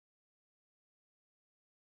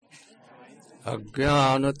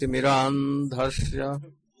अज्ञानतिमिरान्धस्य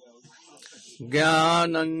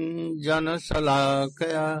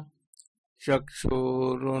ज्ञानञ्जनशलाकया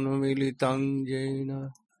चक्षुरुन्मीलितं येन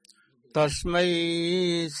तस्मै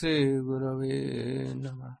श्रीगुरवे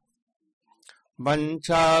नमः।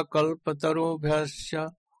 वञ्चाकल्पतरुभ्यश्च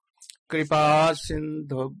कृपासिन्धुभ्यैव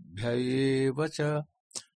च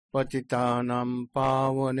पतितानां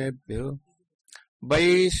पावनेभ्यो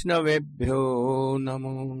वैष्णवेभ्यो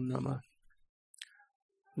नमो नमः।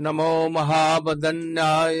 नमो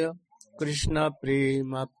महावदन्याय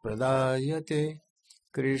कृष्णप्रेमप्रदायते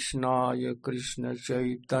कृष्णाय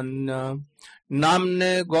कृष्णचैतन्य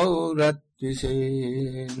नाम्ने गौरत्विषे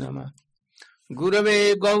नमः। गुरवे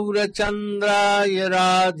गौरचन्द्राय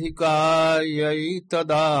राधिकायै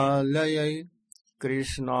तदालयै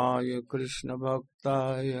कृष्णाय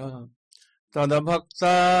कृष्णभक्ताय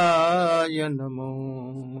तदभक्ताय नमो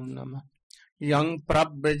नमः। यं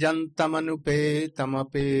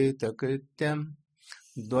प्रव्रजन्तमनुपेतमपेतकृत्यं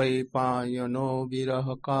द्वैपायनो विरह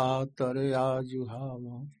कातरया जुहाव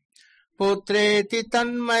पुत्रेति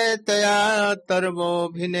तन्मयतया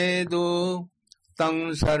तर्वोऽभिनेदु तं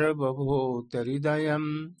सर्वभूतहृदयं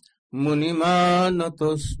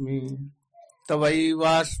मुनिमानतोऽस्मि।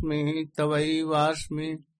 तवैवास्मि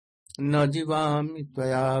न जीवामि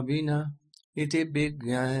त्वया विना इति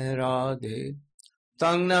विज्ञाय राधे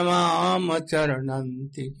तं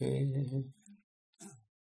नमामचरणन्तिके।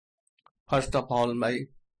 First of all, my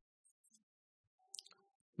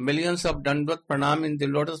millions of Dandavat Pranam in the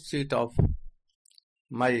lotus feet of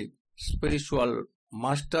my spiritual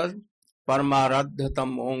master,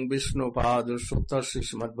 Paramaradhyatam Om Vishnu Padur Sutta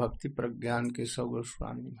Srimad Bhakti Pragyan Keshav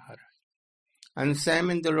Goswami Maharaj. And same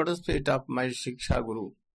in the lotus feet of my Shiksha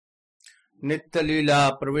Guru, Nitya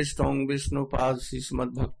Leela Pravishta Om Vishnu Pad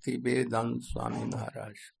Srimad Bhakti Vedant Swami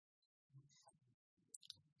Maharaj.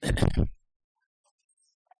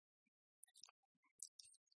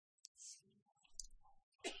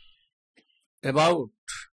 About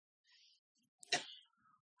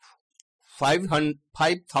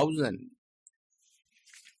 5,000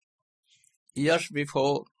 years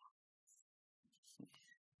before,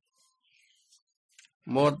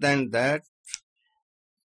 more than that,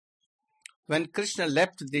 when Krishna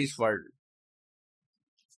left this world,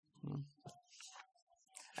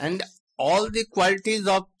 and all the qualities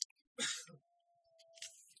of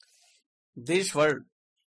this world,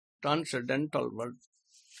 transcendental world,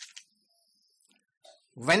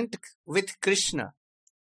 went with Krishna,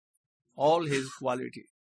 all his quality.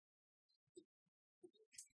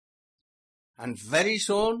 And very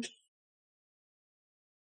soon,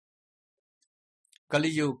 Kali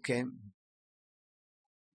Yuga came.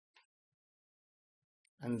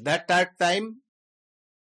 And that time,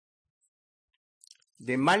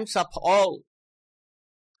 the minds of all,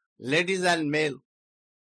 ladies and male,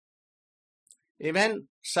 even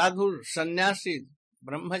sadhu, sannyasi,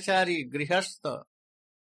 brahmachari, grihastha,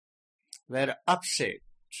 were upset.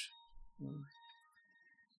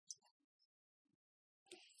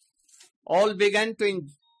 All began to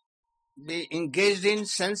be engaged in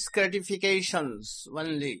sense gratifications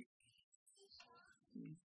only.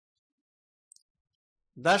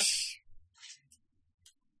 Thus,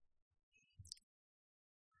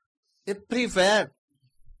 everywhere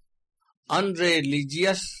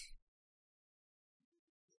unreligious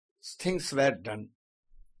things were done.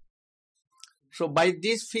 So by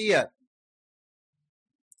this fear,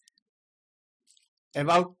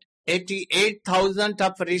 about 88,000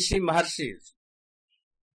 of Rishi Maharshis,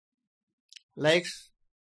 like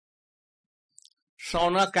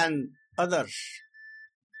Shaunak and others,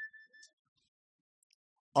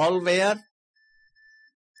 all were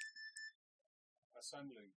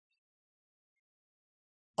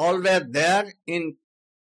there in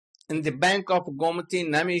the bank of Gomati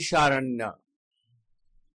Naimisharanya.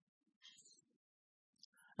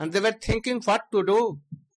 And they were thinking what to do.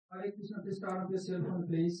 Hare Krishna, please turn off your cell phone,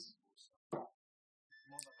 please.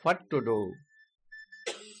 What to do?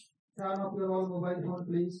 Turn off your all mobile phone,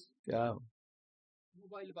 please. Yeah.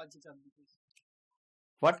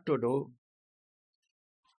 What to do?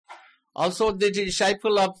 Also, the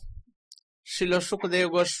disciple of Srila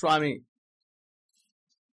Sukadeva Goswami,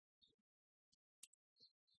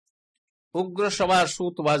 Ugra Shava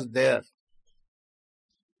Sut was there.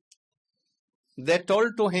 They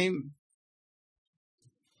told to him,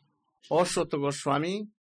 O Sutta Goswami,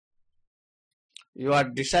 you are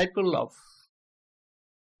disciple of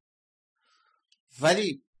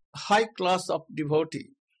very high class of devotee,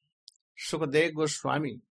 Sukadeva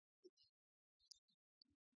Goswami,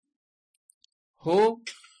 who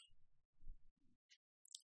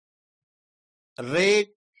read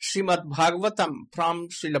Srimad Bhagavatam from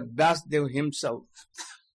Srila Vyasdev himself.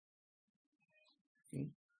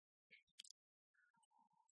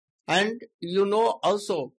 And you know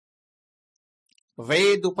also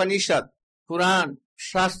Ved, Upanishad, Puran,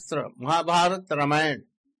 Shastra, Mahabharata, Ramayana,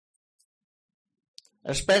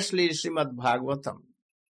 especially Srimad Bhagavatam.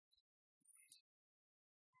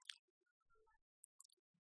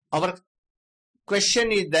 Our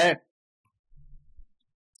question is that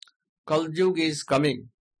Kali Yuga is coming,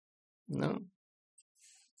 no?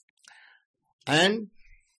 And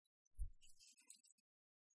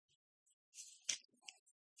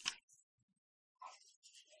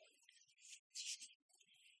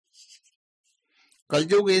Kali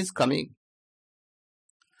Yuga is coming.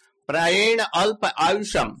 Prayena alpa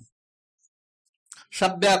ayusham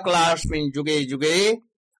sabya klasmin juge juge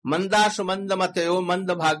mandasu mandamatayo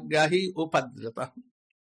mandabhagyahi upadrata.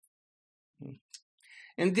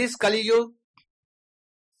 In this Kali Yuga,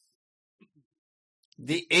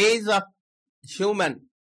 the age of human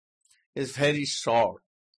is very short.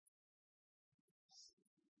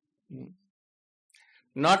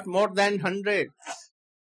 Not more than 100.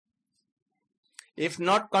 If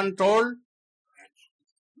not controlled,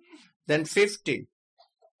 then 50.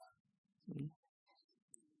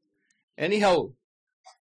 Anyhow,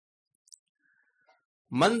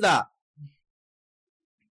 Manda,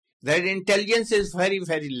 their intelligence is very,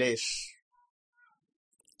 very less.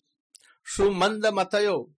 So Manda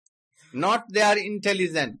Matayo, not they are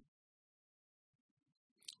intelligent.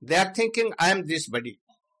 They are thinking, I am this body.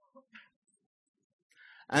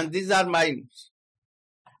 And these are mine.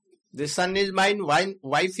 The son is mine,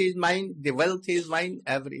 wife is mine, the wealth is mine,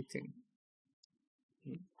 everything.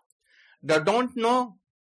 They don't know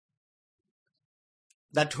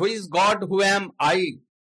that who is God, who am I?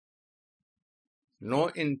 No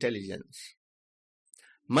intelligence.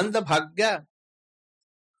 Manda Bhagya,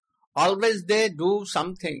 always they do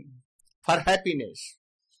something for happiness,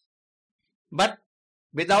 but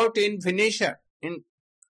without invitation.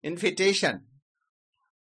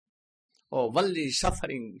 Oh, only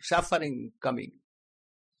suffering coming.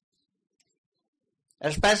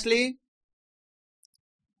 Especially,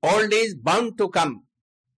 old age bound to come.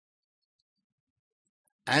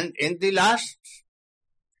 And in the last,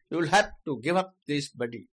 you will have to give up this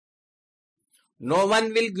body. No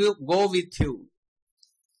one will go with you.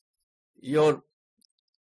 Your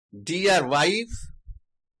dear wife,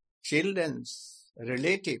 children,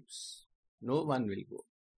 relatives, no one will go.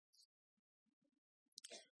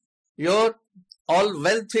 Your all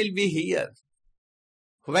wealth will be here.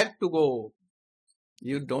 Where to go?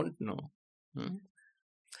 You don't know.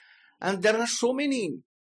 And there are so many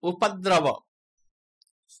upadrava.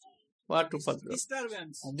 What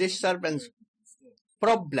upadrava? Disturbance.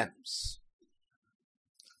 Problems.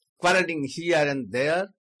 Quarreling here and there.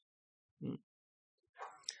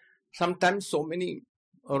 Sometimes so many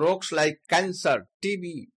rogues like cancer,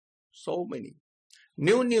 TB, so many.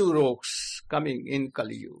 New rogues coming in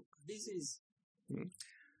Kali Yuga.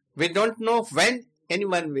 We don't know when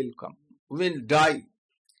anyone will come, will die.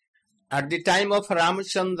 At the time of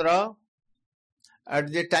Ramachandra,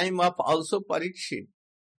 at the time of also Parikshit,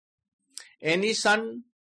 any son,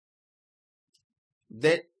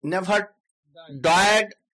 they never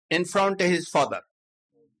died in front of his father.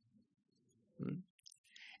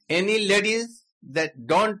 Any ladies that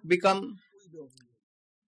don't become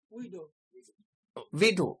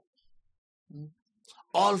widow,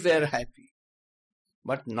 all were happy.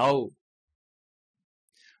 But now,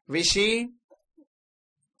 we see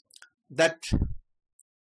that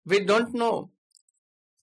we don't know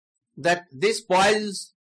that this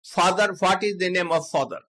boy's father, what is the name of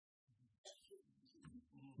father?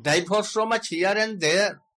 Divorce so much here and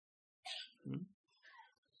there.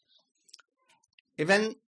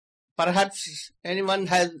 Even perhaps anyone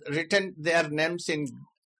has written their names in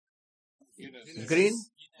green?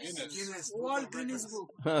 World Guinness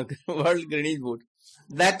Book. World Guinness Book.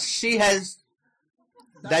 That she has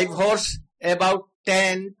divorced about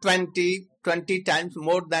 10, 20 times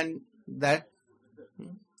more than that.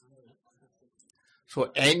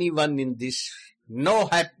 So anyone in this, no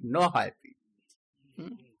happy.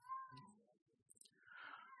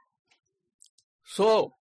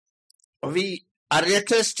 So we are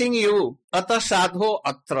requesting you, Ata Sadho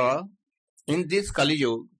Atra, in this Kali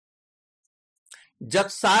Yuga,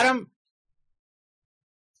 Jaksaram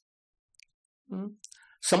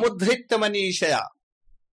Samudhrita Manishaya,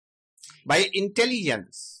 by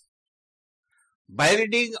intelligence, by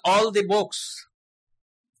reading all the books,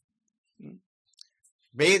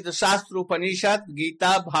 Ved, Shastra, Upanishad,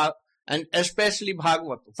 Gita, and especially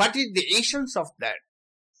Bhagavad. What is the essence of that?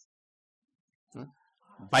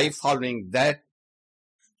 By following that,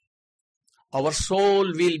 our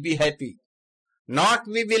soul will be happy. Not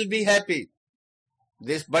we will be happy.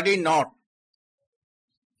 This body not.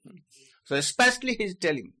 So especially he is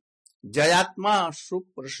telling, Jayatma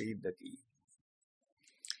suprasiddhati.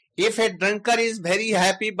 If a drunkard is very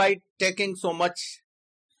happy by taking so much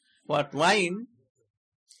wine,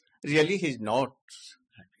 really he is not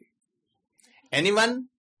happy. Anyone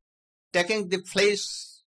taking the flesh,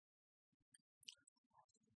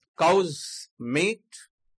 cow's meat,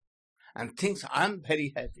 and thinks, I am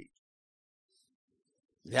very happy.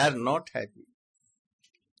 They are not happy.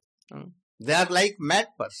 They are like mad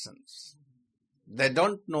persons. They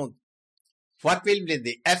don't know what will be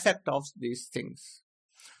the effect of these things.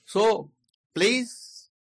 So, please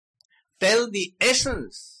tell the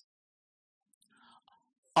essence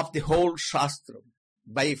of the whole Shastra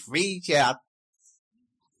by which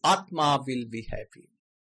Atma will be happy.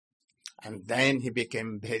 And then he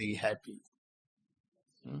became very happy.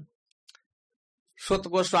 Suta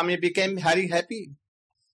Goswami became very happy.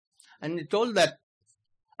 And he told that,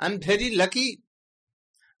 I am very lucky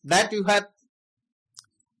that you have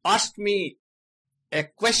asked me a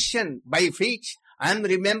question by which I am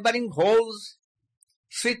remembering whole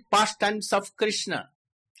sweet pastimes of Krishna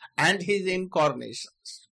and his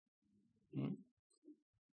incarnations.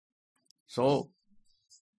 So,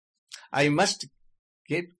 I must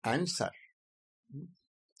give answer.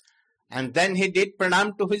 And then he did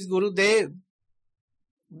pranam to his Gurudev.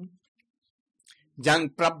 Jang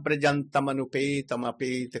prabrajantam anupetam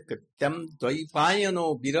apeta krityam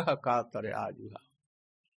dvaipayano viraha katare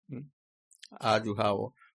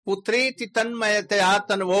ajuhavo. Putreti tanmayataya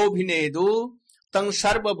tanvobhinedu tang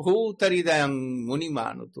sarvabhutaridayang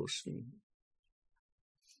munimanutosmi.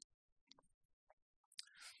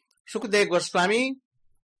 Sukadeva Goswami,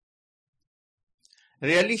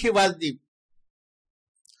 really he was the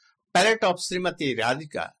parrot of Srimati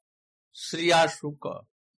Radhika, Shriya Shuka,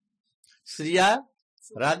 Shriya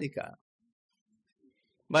Radhika.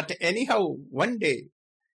 But anyhow, one day,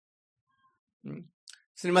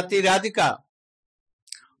 Srimati Radhika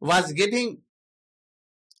was giving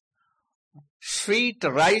sweet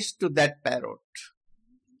rice to that parrot,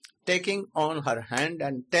 taking on her hand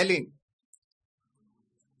and telling,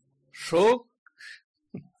 Shuk,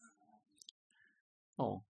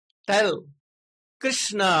 tell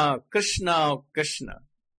Krishna, Krishna, Krishna.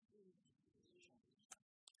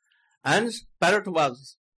 And parrot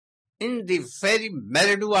was in the very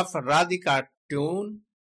melody of Radhika tune,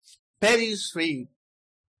 very sweet.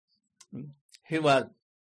 He was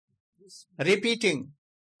repeating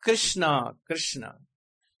Krishna, Krishna.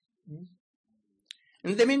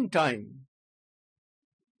 In the meantime,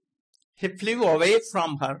 he flew away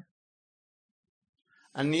from her,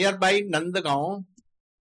 and nearby Nandagaon,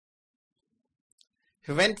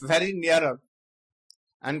 he went very nearer,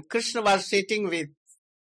 and Krishna was sitting with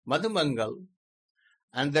Madhumangal,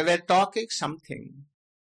 and they were talking something.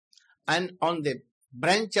 And on the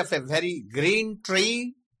branch of a very green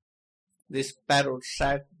tree, this parrot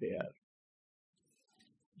sat there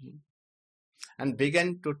and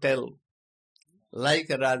began to tell, like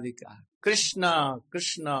Radhika, Krishna,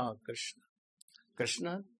 Krishna, Krishna.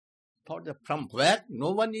 Krishna thought, from where?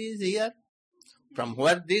 No one is here. From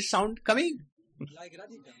where this sound coming? Like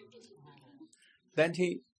Radhika. Then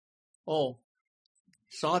he,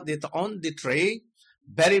 saw that on the tree,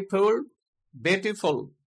 very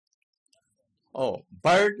beautiful,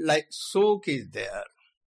 bird like Suk is there.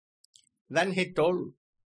 Then he told,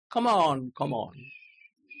 come on, come on.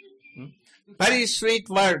 Very sweet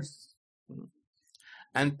words.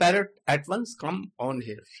 And parrot at once come on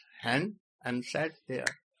his hand and sat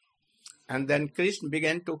there. And then Krishna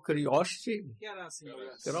began to curiosity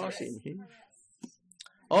him.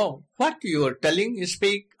 Oh, what you are telling?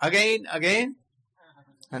 Speak again.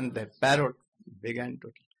 And the parrot began to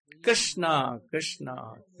tell, Krishna,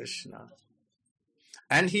 Krishna, Krishna.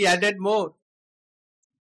 And he added more.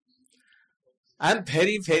 I am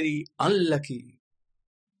very, very unlucky.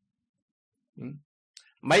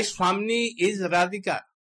 My Swamini is Radhika.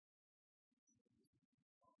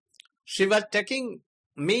 She was taking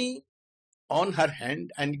me on her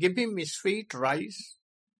hand and giving me sweet rice.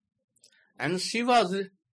 And she was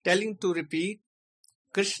telling to repeat,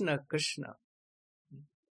 Krishna, Krishna.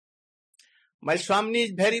 My Swamini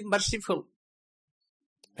is very merciful.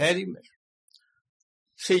 Very much.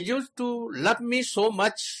 She used to love me so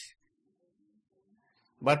much.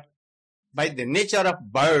 But by the nature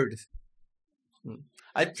of bird,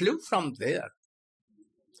 I flew from there.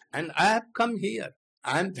 And I have come here.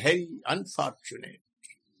 I am very unfortunate.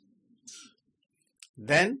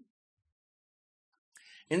 Then,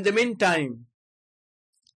 in the meantime,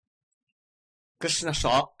 Krishna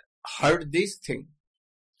heard this thing,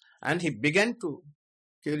 and he began to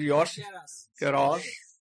curious,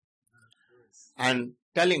 and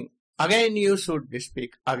telling, again you should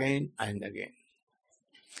speak again and again.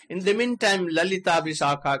 In the meantime, Lalita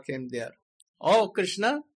Vishakha came there. Oh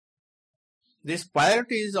Krishna, this parrot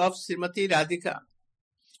is of Srimati Radhika.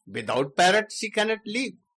 Without parrot she cannot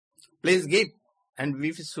live. Please give, and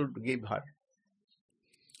we should give her.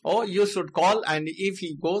 Oh, you should call, and if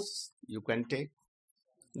he goes, you can take.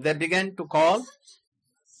 They began to call,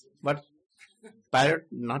 but parrot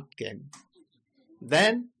not came.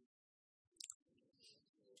 Then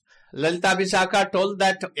Lalita Vishakha told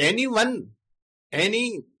that anyone,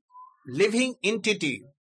 any living entity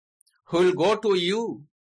who will go to you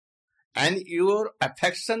and your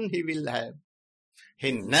affection he will have,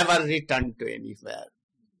 he never return to anywhere.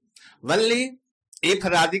 Only if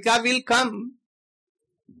Radhika will come,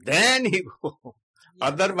 then he go.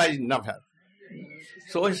 Otherwise never.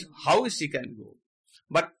 So how she can go?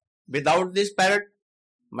 But without this parrot,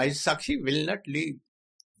 my Sakhi will not leave.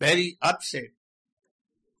 Very upset.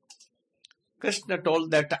 Krishna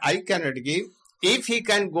told that I cannot give. If he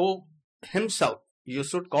can go himself, you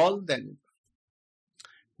should call them.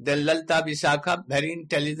 Then Lalita Vishakha, very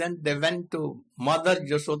intelligent, they went to Mother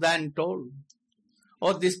Yashoda and told,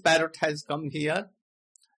 oh, this parrot has come here.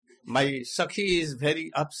 My Sakhi is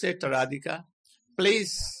very upset, Radhika.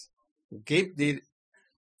 Please take the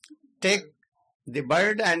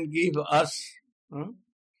bird and give us,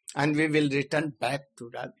 and we will return back to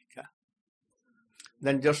Radhika.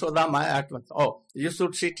 Then Yashoda Maya at once, oh, you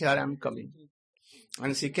should sit here, I am coming.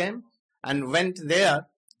 And she came and went there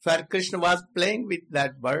where Krishna was playing with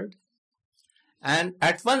that bird. And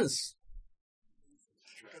at once,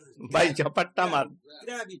 by Japatta Mar,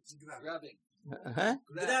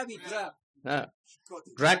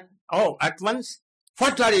 oh, at once,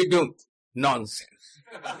 what are you doing? Nonsense.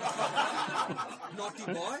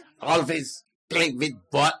 Naughty boy. Always playing with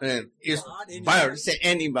birds,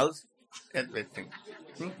 animals, everything.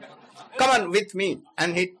 Come on with me.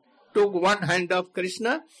 And he took one hand of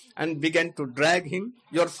Krishna and began to drag him.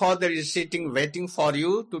 Your father is sitting waiting for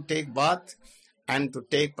you to take bath and to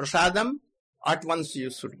take prasadam. At once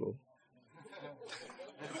you should go.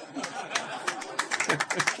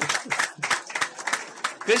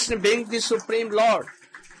 Krishna being the Supreme Lord,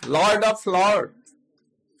 Lord of Lords.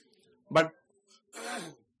 But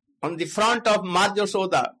on the front of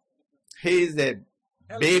Madhyasoda, he is a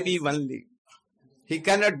baby only. He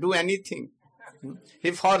cannot do anything.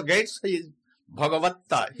 He forgets he is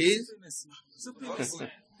Bhagavatta. He is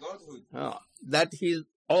that he is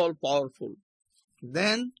all powerful.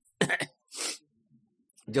 Then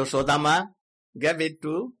Yashodama gave it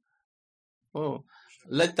to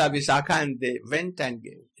Lalita Vishakha, and they went and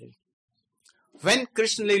gave it. When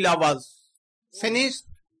Krishna Lila was finished,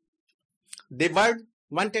 the bird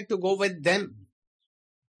wanted to go with them.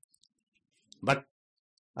 But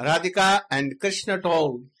Radhika and Krishna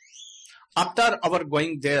told, after our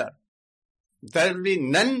going there will be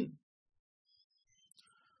none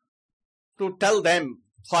to tell them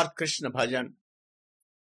for Krishna bhajan.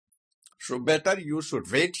 So better you should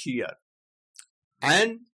wait here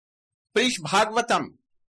and preach Bhagavatam.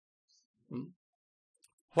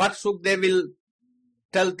 What Sukdev will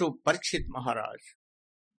tell to Parikshit Maharaj.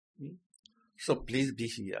 So please be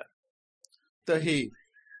here. So he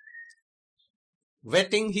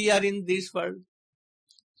waiting here in this world.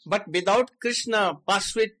 But without Krishna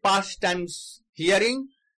sweet pastimes hearing,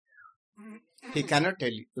 he cannot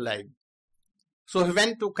live. So he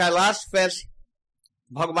went to Kailash where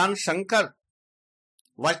Bhagavan Shankar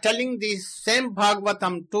was telling the same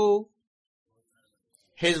Bhagavatam to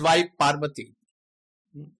his wife Parvati.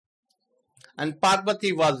 And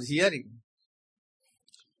Parvati was hearing.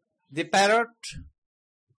 The parrot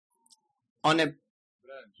on a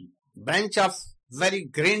branch of very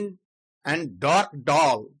green and dark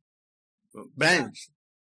doll branch,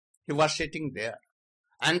 he was sitting there.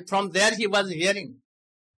 And from there he was hearing.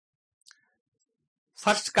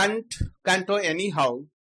 First canto anyhow,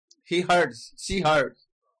 she heard.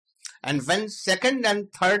 And when second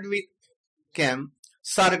and third week came,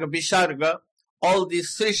 Sarga, Visarga, all the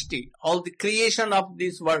Srishti, all the creation of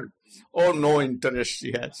this world, oh, no interest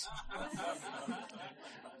she has.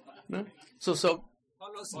 So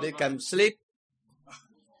they can sleep.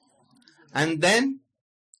 And then,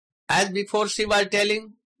 as before she was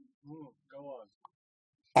telling,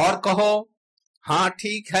 और कहो, हाँ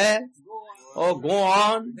ठीक है, oh go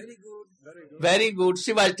on, very good,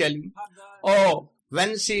 she was telling. Oh,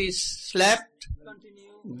 when she slept,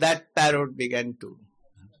 that parrot began to.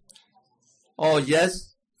 Oh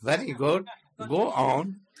yes, very good, go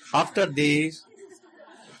on. After this,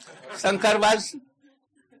 Shankar was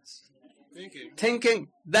thinking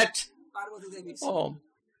that, oh,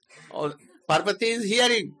 Parvati is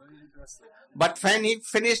hearing. But when he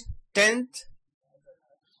finished 10th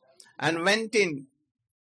and went in,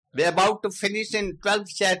 we are about to finish in 12th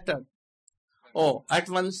chapter. Oh, at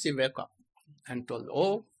once he woke up and told,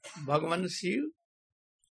 oh, Bhagavan Shiv,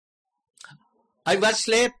 I was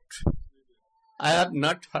slept. I have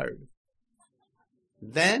not heard.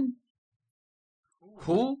 Then,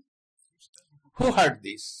 who heard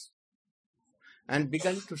this? And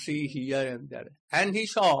began to see here and there. And he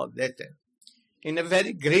saw that in a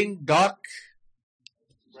very green, dark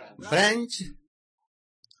branch,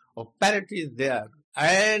 a parrot is there.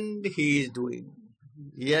 And he is doing,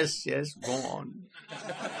 yes, go on.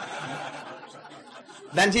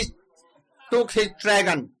 Then he took his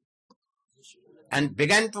dragon and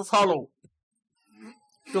began to follow,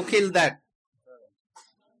 to kill that.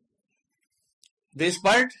 This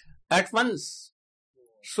bird at once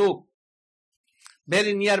shook,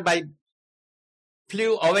 very nearby,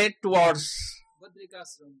 flew away towards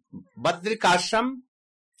Badrikashram,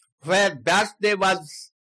 where Vyasdev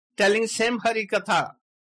was telling same Harikatha,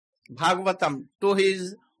 Bhagavatam, to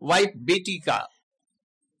his wife Betika.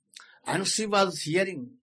 And she was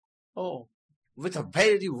hearing, oh, with a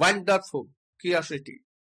very wonderful curiosity,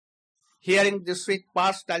 hearing the sweet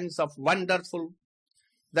pastimes of wonderful,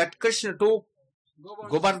 that Krishna took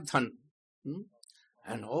Govardhan.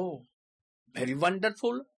 And oh, very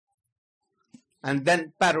wonderful. And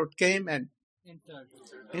then parrot came and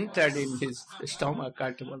entered in his stomach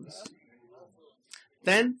at once.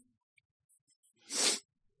 Then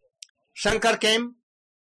Shankar came,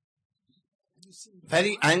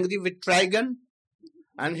 very angry with dragon,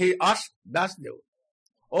 and he asked Vyasdev,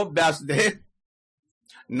 oh Vyasdev,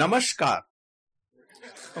 namaskar.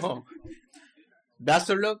 Oh,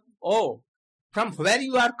 Vyasdev, oh, from where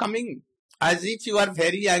you are coming? As if you are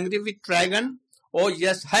very angry with dragon. Oh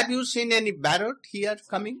yes, have you seen any parrot here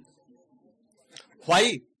coming?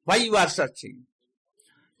 Why you are searching?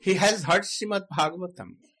 He has heard Srimad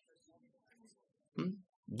Bhagavatam.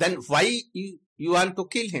 Then why you want to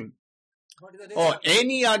kill him? Or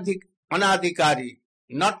any anadhikari,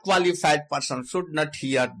 not qualified person should not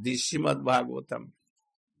hear this Srimad Bhagavatam.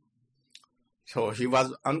 So he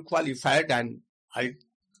was unqualified and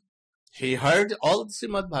he heard all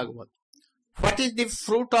Srimad Bhagavat. What is the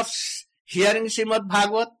fruit of hearing Srimad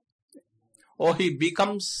Bhagavat? Oh, he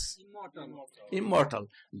becomes immortal.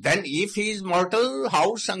 Then if he is mortal,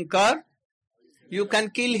 how Shankar? You can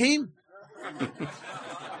kill him.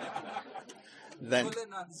 Then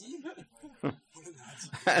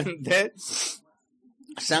and then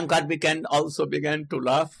Shankar also began to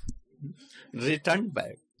laugh, returned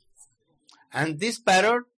back. And this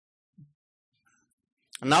parrot,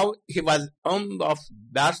 now he was of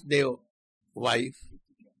Vyasdev wife,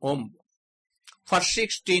 for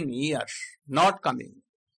 16 years, not coming.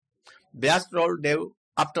 Vyas told Dev,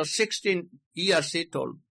 after 16 years he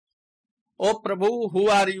told, oh Prabhu, who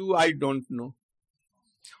are you? I don't know.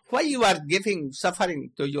 Why you are giving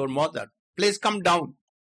suffering to your mother? Please come down.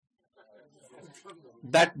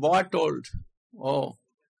 That boy told, oh,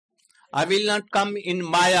 I will not come in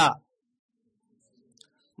Maya.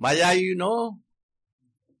 Maya, you know?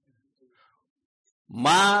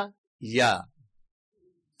 Maya,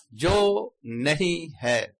 jo nahi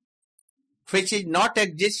hai, which is not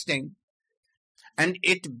existing, and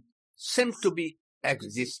it seems to be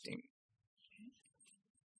existing.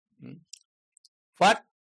 What?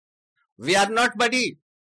 We are not body,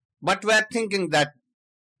 but we are thinking that,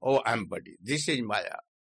 oh, I am body. This is Maya.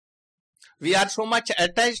 We are so much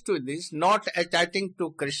attached to this, not attaching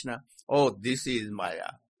to Krishna. Oh, this is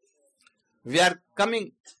Maya. We are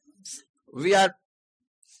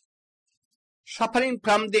suffering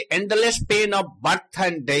from the endless pain of birth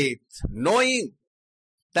and death, knowing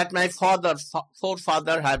that my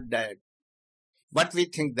forefather have died. But we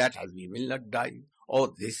think that we will not die.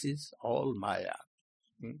 Oh, this is all Maya.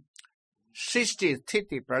 Srishti,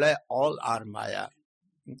 Sthiti, Pralaya, all are Maya.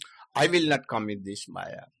 I will not come in this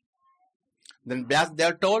Maya. Then they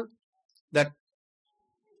are told that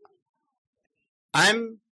I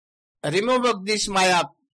am removing this Maya,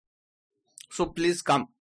 so please come.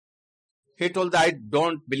 He told that I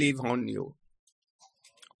don't believe on you.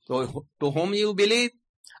 So to whom you believe?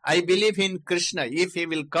 I believe in Krishna. If he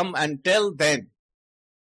will come and tell then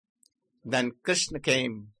Krishna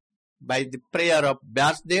came by the prayer of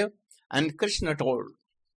Vyasdev, and Krishna told,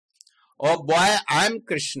 oh boy, I am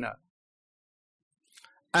Krishna.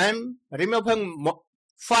 I am removing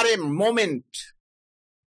for a moment,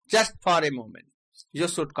 just for a moment. You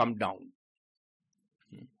should come down.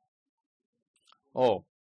 Oh,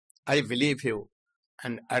 I believe you.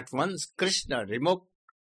 And at once Krishna removed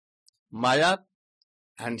Maya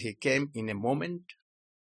and he came in a moment.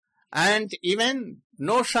 And even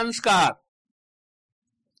no sanskar,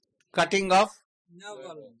 cutting off,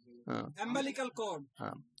 umbilical cord,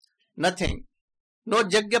 nothing. No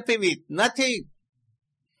Jagyapivit, nothing.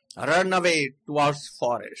 Run away towards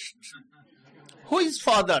forest. Who is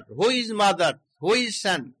father? Who is mother? Who is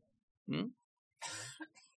son?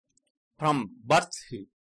 From birth he.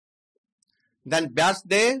 Then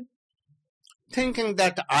Vyasdev, thinking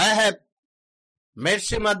that I have made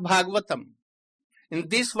Srimad Bhagavatam. In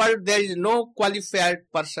this world there is no qualified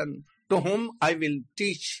person to whom I will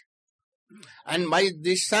teach. And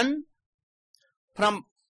this son, from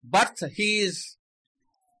birth he is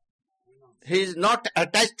not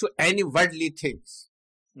attached to any worldly things.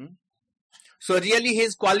 So really he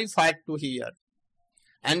is qualified to hear.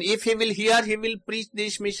 And if he will hear, he will preach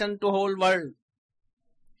this mission to whole world.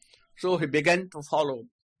 So he began to follow.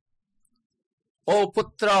 Oh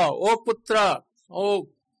Putra, oh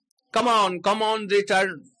come on,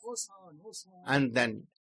 return. And then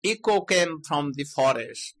echo came from the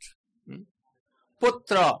forest.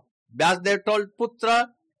 Putra. Vyasdev told Putra,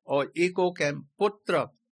 oh echo came. Putra.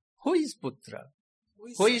 Who is Putra?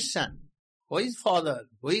 Who is son? Who is father?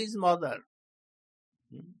 Who is mother?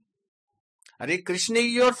 Hare Krishna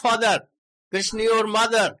is your father. Krishna is your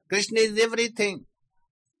mother. Krishna is everything.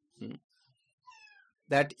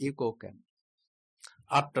 That echo came.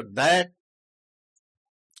 After that,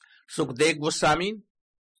 Sukdev Goswami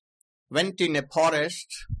went in a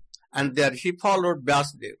forest and there he followed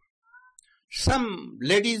Vyasdev. Some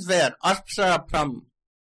ladies were Apsara from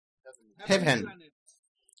heaven.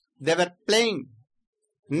 They were playing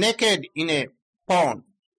naked in a pond.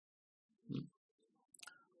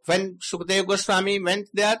 When Sukdev Goswami went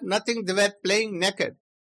there, nothing, they were playing naked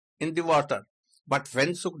in the water. But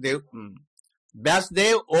when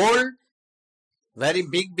Vyasdev, old, very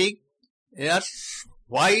big, yes,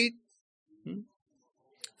 white,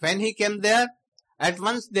 when he came there, at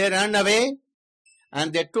once they ran away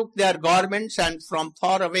and they took their garments and from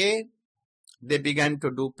far away they began to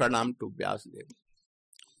do pranam to Vyasdev.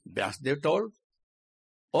 Vyasdev told,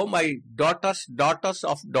 oh my daughters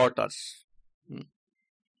of daughters,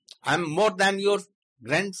 I am more than your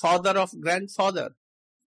grandfather of grandfather.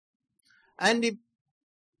 And if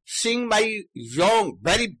seeing my young,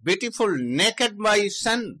 very beautiful, naked my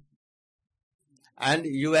son, and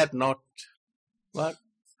you are not, what?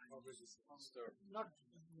 not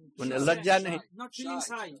feeling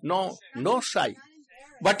shy. No shy.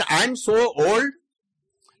 But I am so old,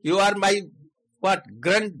 you are my, what,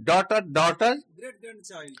 daughter, Great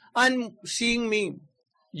grandchild. and seeing me,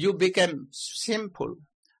 you became sinful.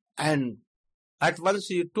 And at once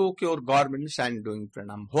you took your garments and doing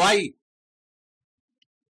pranam. Why?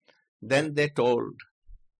 Then they told,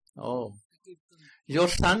 oh, your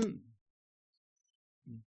son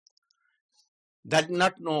did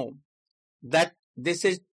not know that this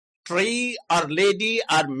is tree or lady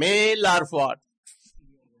or male or what.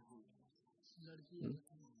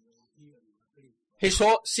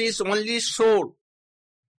 She is only soul.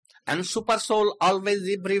 And super soul always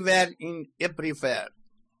everywhere in everywhere.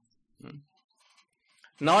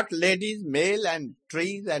 Not ladies, male and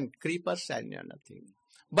trees and creepers and nothing.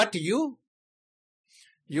 But you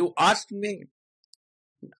asked me.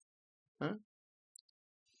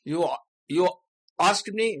 You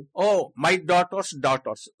asked me, oh, my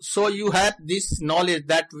daughters. So you have this knowledge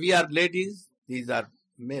that we are ladies, these are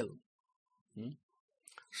male.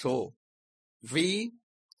 So we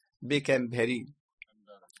became very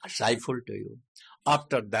shyful to you.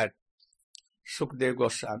 After that, Sukdev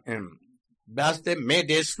Goswami, Vyasdev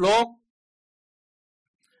made a slok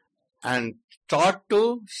and taught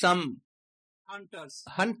to some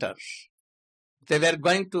hunters. They were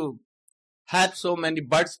going to have so many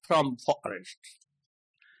birds from forest.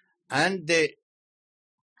 And they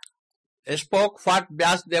spoke what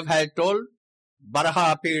Vyasdev had told.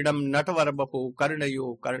 Baraha pedam natvar bapu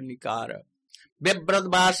karnayo karnikara.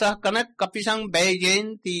 Bibradvasa kanak kapisang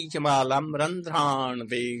bhajanti chamalam randhran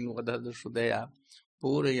veng vadad sudaya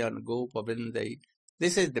purayan gopavindai.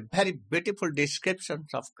 This is the very beautiful description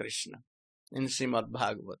of Krishna in Srimad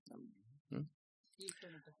Bhagavatam.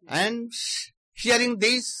 And hearing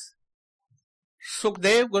this,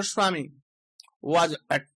 Sukdev Goswami was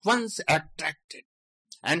at once attracted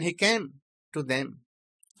and he came to them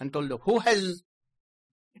and told them, who has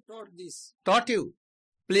taught you?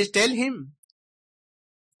 Please tell him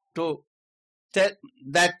to tell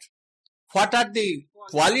that what are the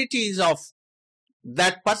qualities of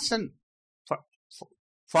that person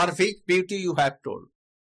for which beauty you have told.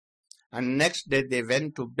 And next day they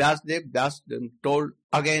went to Vyasdev. Vyasdev told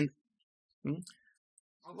again,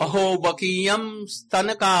 Aho bakiyam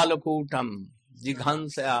stanakalakutam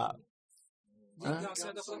jighansya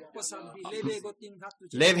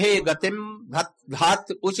Levhe gatim bhat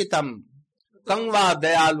uchitam Kangva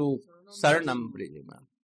dayalu saranam brijima.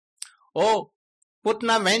 Oh,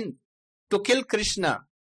 Putna went to kill Krishna,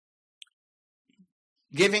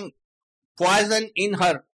 giving poison in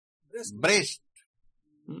her breast.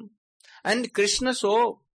 And Krishna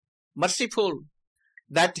so merciful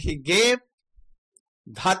that he gave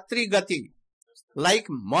Dhatri Gati, like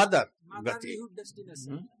mother Gati.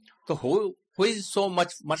 So who is so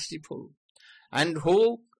much merciful and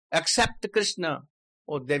who accept Krishna,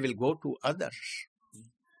 oh, they will go to others.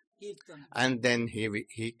 And then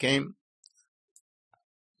he came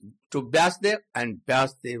to Vyasdev, and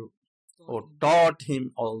Vyasdev taught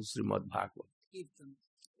him all Srimad Bhagavad.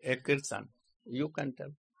 A Kirtan. You can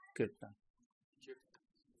tell Kirtan.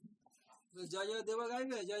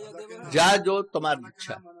 जा जो तुम्हारी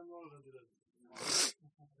इच्छा.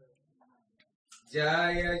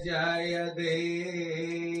 जय जय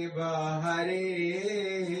देव हरे,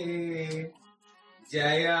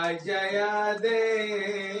 जय जय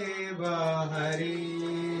देव हरे,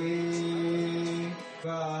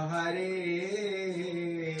 हरे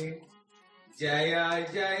जय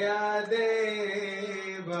जय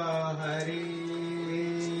देव हरे,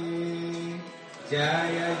 जय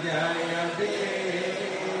जय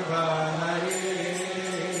देव हरे,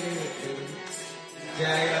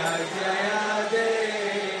 जय जय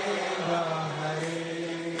देव हरे,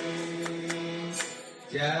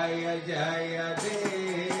 जय जय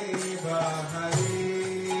देव हरे,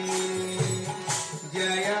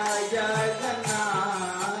 जय जगन्नाथ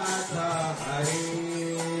हरे,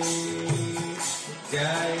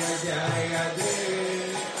 जय जय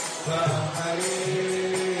देव हरे,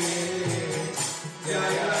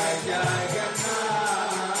 जय जगन्नाथ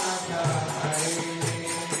हरे,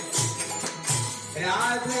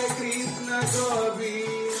 राधे कृष्ण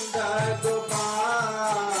गोविंद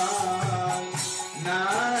गोपाल,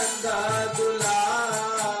 नंद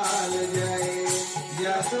दुलाल, जय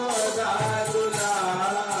यशोदा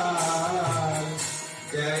दुलाल,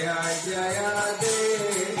 जय जय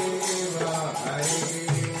देव हरे,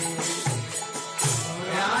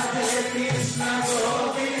 राधे कृष्ण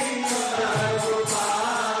गोविंद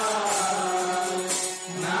गोपाल,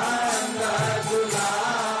 नंद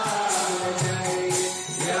दुलाल, जय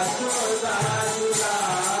यशोदा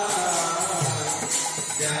दुलाल,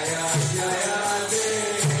 जय जय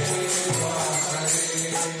देव हरे,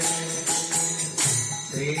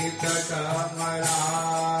 श्रीत कमला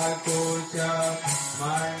कुच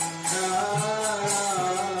मंडल,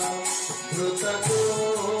 धृत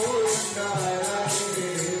कुंडल,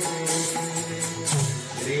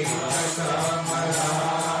 श्रीत कमला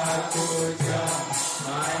कुच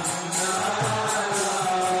मंडल,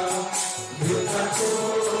 धृत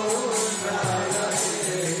कुंडल,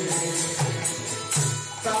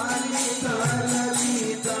 काली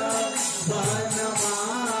ललिता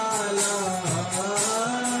वनमाला,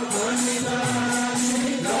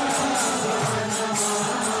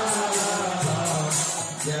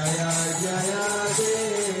 जय जय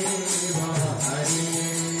देव हरे,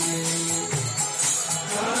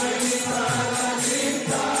 ललिता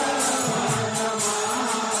ललिता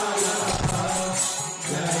वनमाला,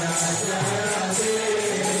 जय जय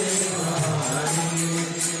देव हरे,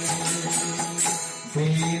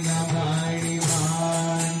 दीनमणि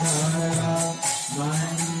मांडला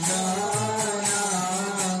मंडना,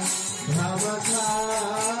 भवकानने,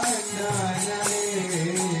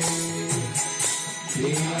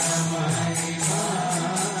 दीनमणि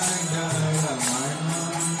मांडला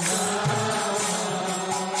मंडना,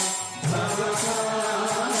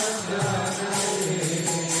 भवकानने,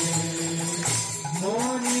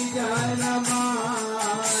 मोनि जन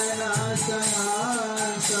मानसनासा,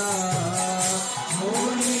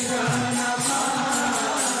 मोनि जन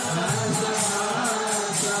मानसनासा,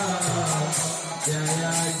 जय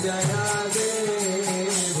जय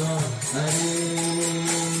देव हरे,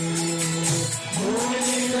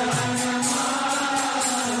 मोनि जन मानसनासा,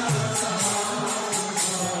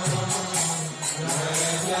 जय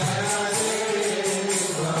जय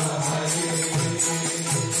देव हरे,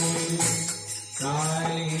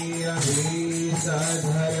 काली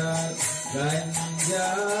अभीषधर गंजरा,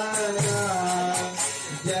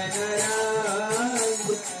 जनरंजने,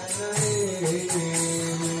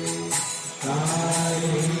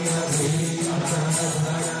 काली अभीषधर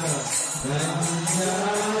गंजरा,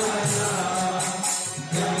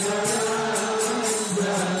 जनरंजने,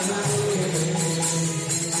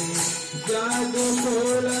 जादू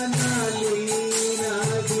बोलना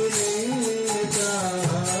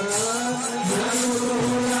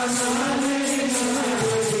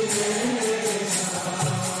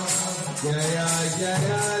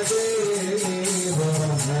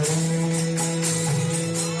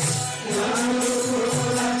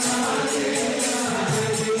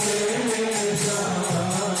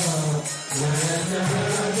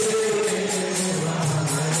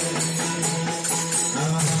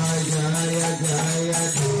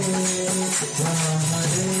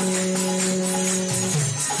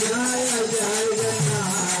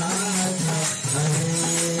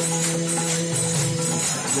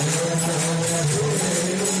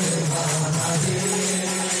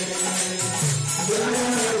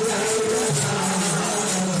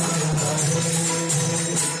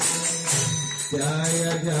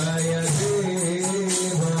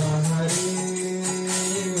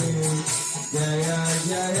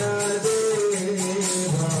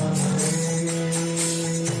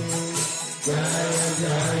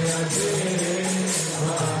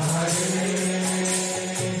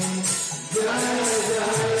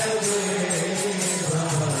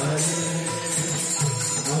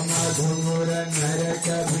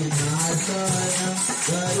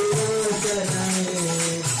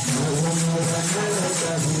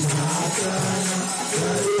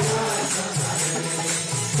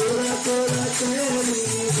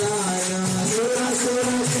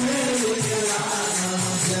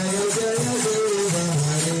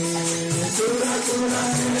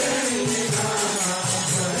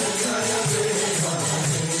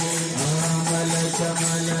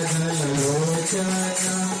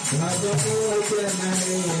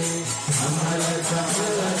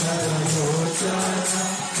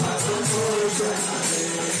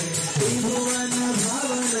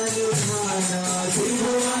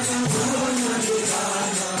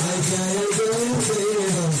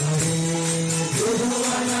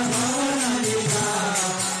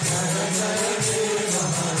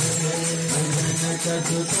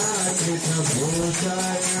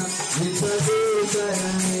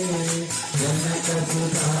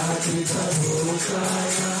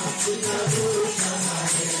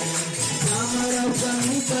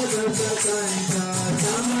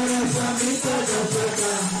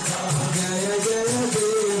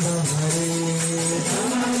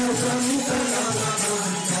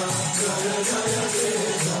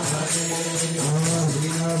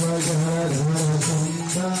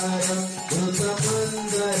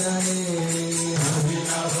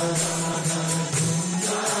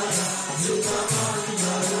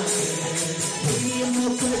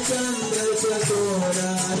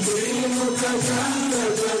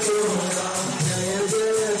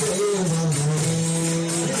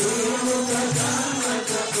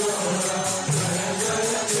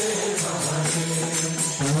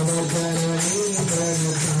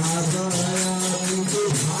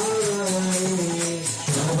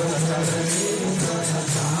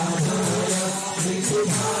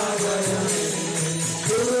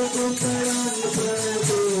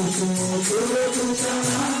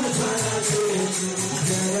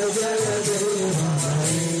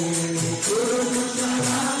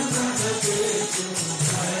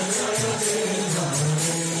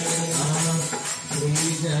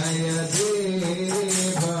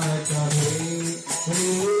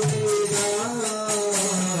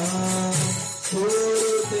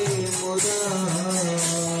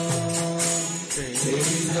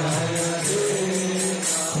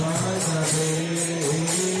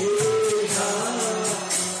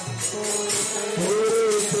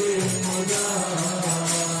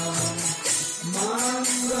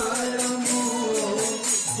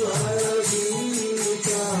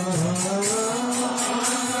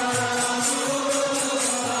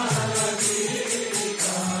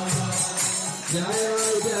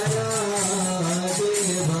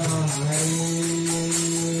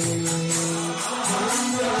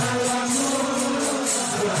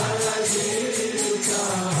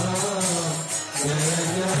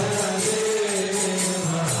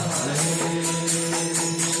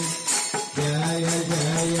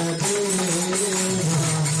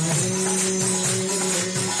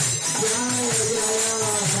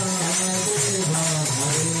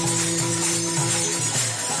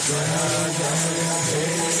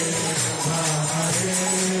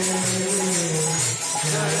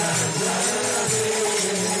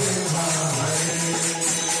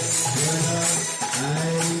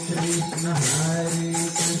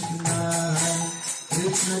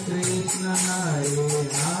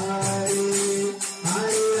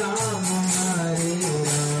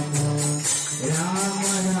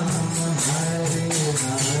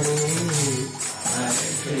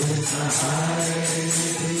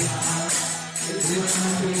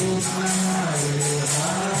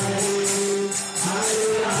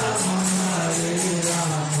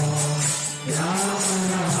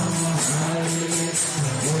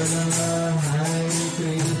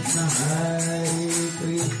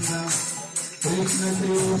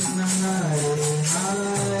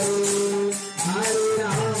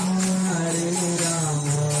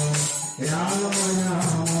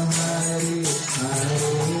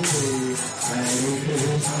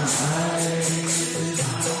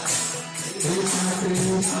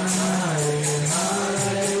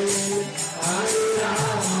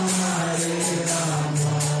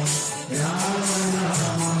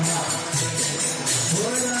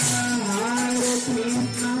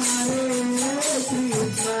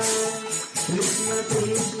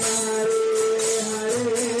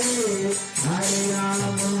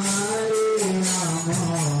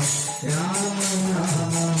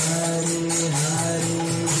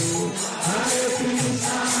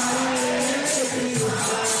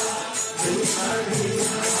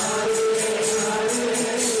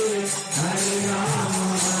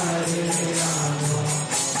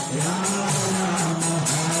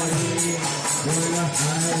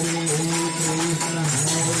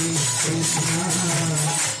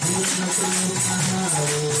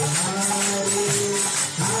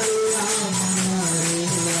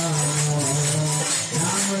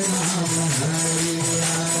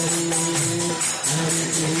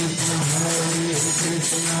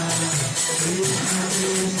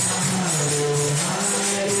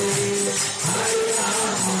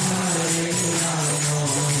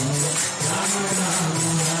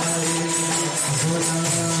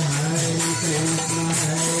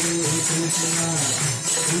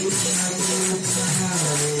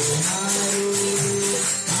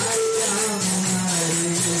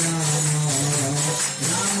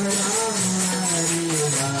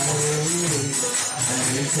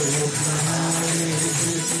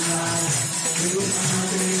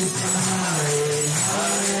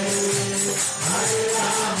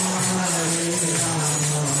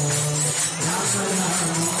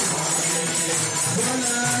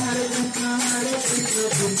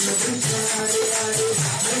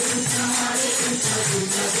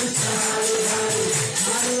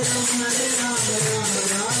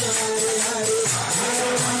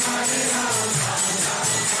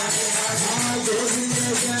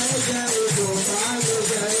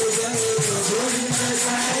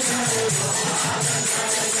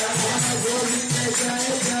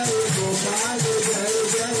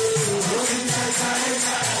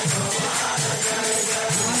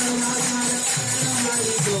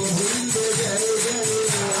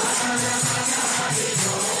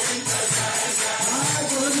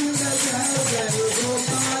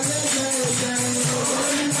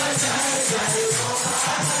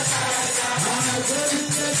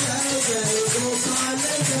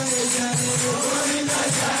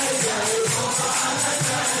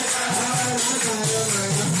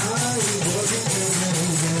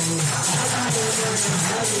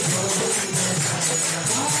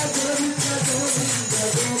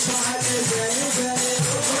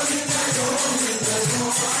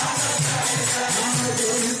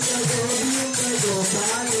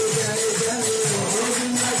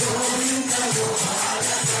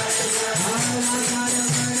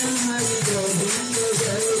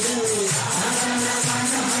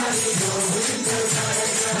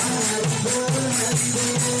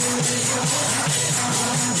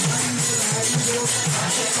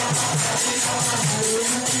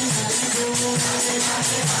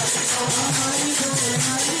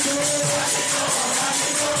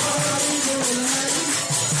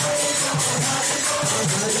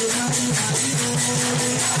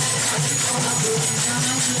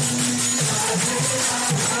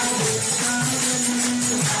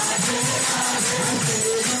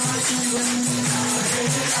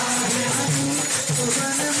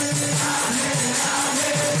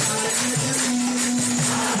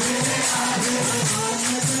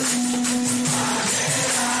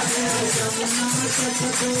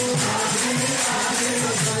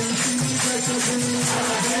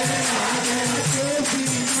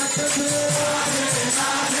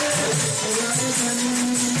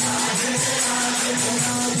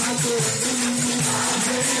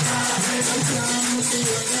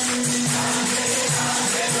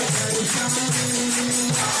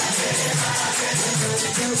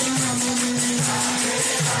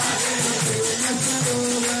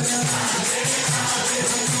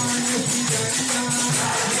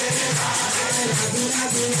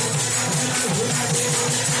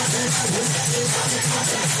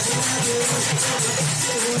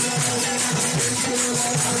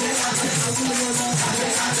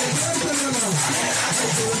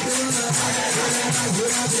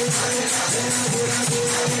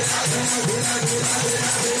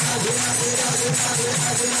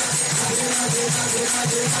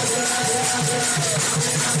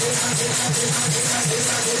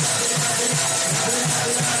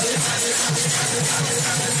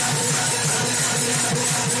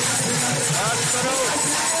करो।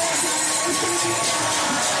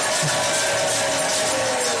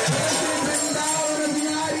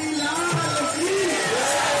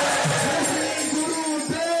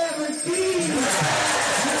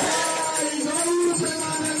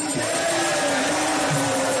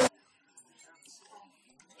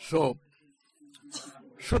 So,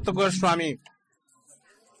 Sutta Goswami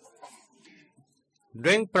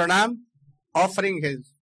doing pranam, offering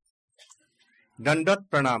his dandat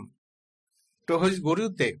pranam to his Guru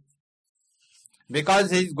Dev,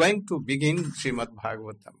 because he is going to begin Srimad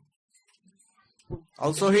Bhagavatam.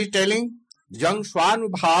 Also he is telling, Jang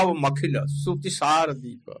Swanubhav Makhila Sutisar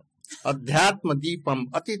Deepa Adhyatma Deepam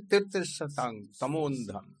Ati Tirtha Satang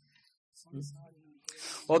Tamondham.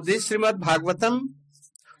 Or this Srimad Bhagavatam,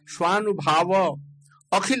 Swanubhava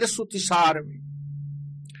Akhila Sutisar.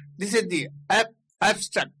 This is the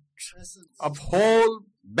abstract of whole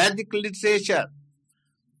Vedic literature,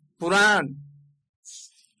 Puran,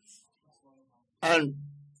 and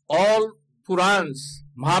all Purans,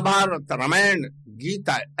 Mahabharata, Ramayana,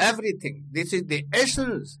 Gita, everything. This is the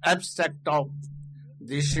essence, abstract of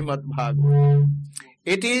the Srimad Bhagavatam.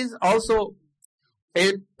 It is also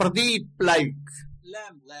a pradeep like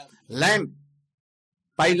lamp.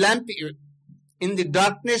 By lamp, in the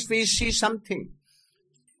darkness we see something.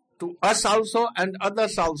 To us also and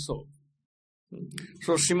others also.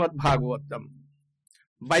 So Srimad Bhagavatam.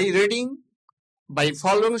 By reading, by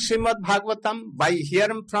following Srimad Bhagavatam, by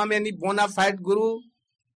hearing from any bona fide Guru,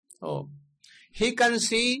 he can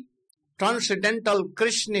see transcendental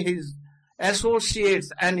Krishna, his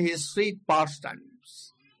associates and his sweet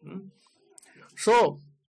pastimes. So,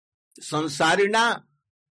 Sansarina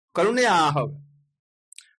Karunyahav.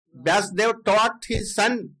 Vyasdev taught his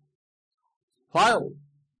son how?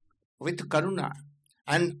 With Karuna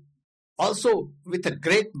and also with a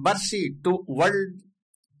great mercy to world,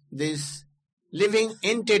 these living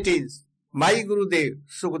entities. My Gurudev,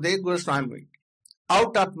 Sukadeva Goswami,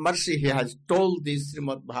 out of mercy he has told this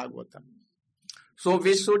Srimad Bhagavatam. So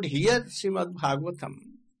we should hear Srimad Bhagavatam.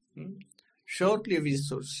 Shortly we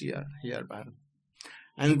should hear Bhagavatam.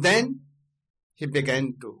 And then he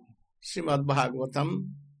began to Srimad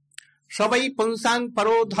Bhagavatam. Sabai punsang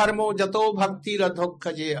paro dharmo jato bhakti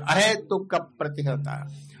radhokkaje ahetukka pratihata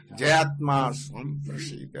jayatma swam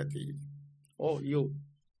prasidati. Oh, you.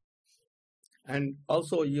 And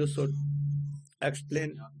also you should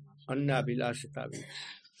explain Anna Vilashitavi.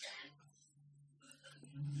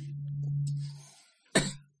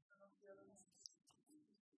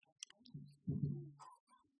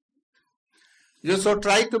 You should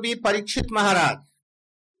try to be Parikshit Maharaj,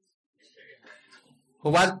 who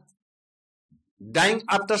was dying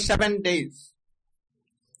after 7 days,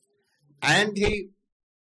 and he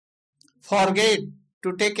forget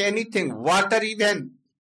to take anything, water even,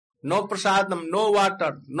 no prasadam, no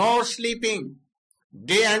water, no sleeping,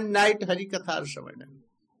 day and night Harikatha Savana.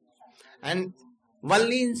 And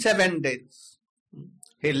only in 7 days,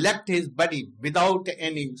 he left his body without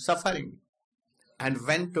any suffering and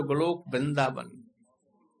went to Golok Vrindavan.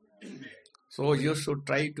 So you should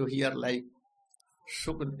try to hear like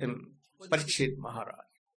Parikshit Maharaj.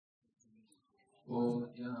 O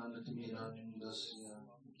Jnanatimidandasya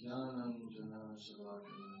Jnananjana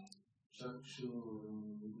Salakaya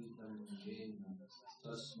Chakshurumvitam Jena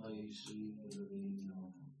Tasmai Shri Gurave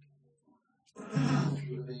Namaha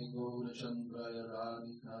Gurave Gaurachandraya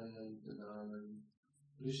Radhikaya Itadalaya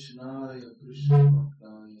Krishnaya Krishna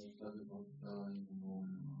Bhaktaya Tadbhaktaya Namo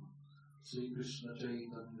Namaha Sri Krishna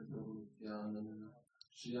Chaitanya Prabhu Nityananda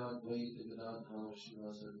Shri Advaita Gadadhar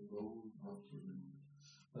Shivasari Gaur Bhaktivinoda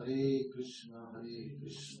Hare Krishna,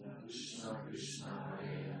 Krishna Krishna,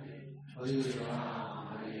 Hare Hare, Hare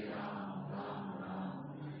Rama, Rama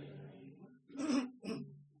Rama, Hare Hare.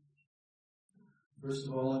 First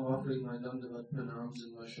of all, I'm offering my Dandavat pranams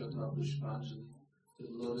and my Shraddha Pushpanjali to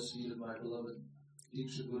the lotus feet of my beloved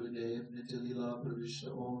Diksha Gurudev, Nityalila Pravishta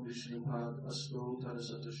Om Vishnupad Asto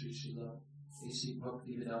Tarasata Shri Shila A.C.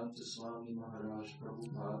 Bhaktivedanta Swami Maharaj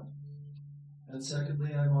Prabhupada. And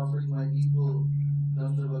secondly, I'm offering my equal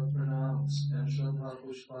Dandavat pranams and Shraddha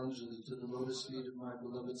Pushpanjali to the lotus feet of my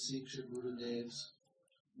beloved Siksha Gurudevs,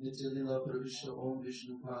 Nityalila Pravishta Om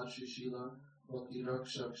Vishnupad Shri Shila Bhakti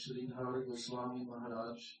Rakshak Sridhar Goswami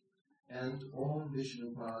Maharaj, and Om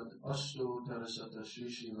Vishnupad Asto Tarasata Shri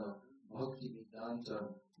Shila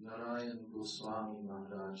Bhaktivedanta Narayan Goswami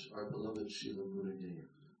Maharaj, our beloved Srila Gurudev.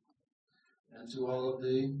 And to all of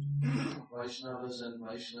the Vaishnavas and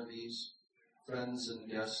Vaishnavis, friends and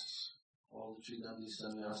guests, all the Tridandi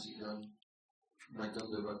Sannyasigan, my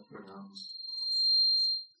Dandavat pranams.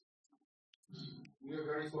 We are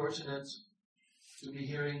very fortunate to be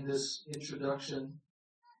hearing this introduction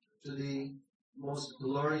to the most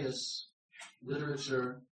glorious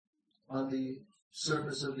literature on the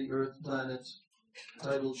surface of the earth planet,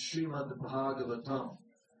 titled Srimad Bhagavatam.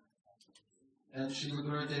 And Srila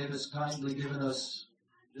Gurudev has kindly given us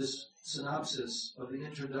this synopsis of the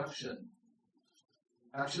introduction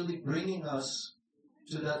actually bringing us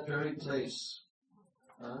to that very place.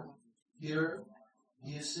 Here,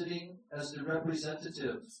 he is sitting as the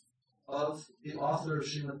representative of the author of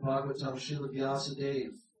Srimad Bhagavatam, Srila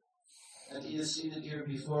Vyasadeva. And he is seated here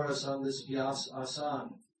before us on this Vyasa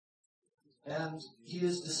Asan. And he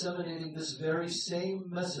is disseminating this very same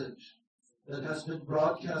message that has been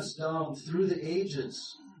broadcast down through the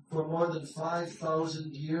ages for more than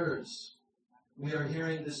 5,000 years. We are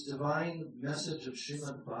hearing this divine message of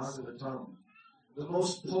Srimad Bhagavatam, the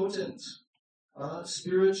most potent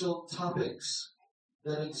spiritual topics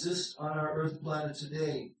that exist on our earth planet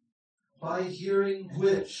today, by hearing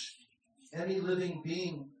which any living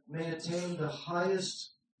being may attain the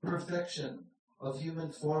highest perfection of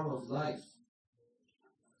human form of life.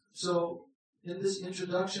 So, in this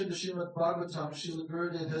introduction to Srimad Bhagavatam, Srila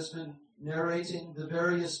Gurudev has been narrating the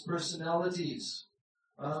various personalities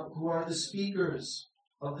who are the speakers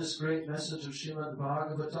of this great message of Srimad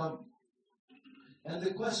Bhagavatam. And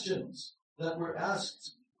the questions that were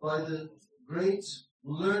asked by the great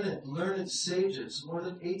learned sages, more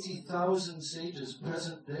than 80,000 sages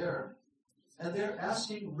present there. And they're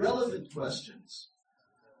asking relevant questions.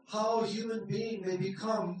 How a human being may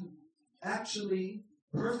become actually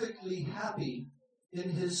perfectly happy in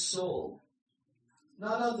his soul.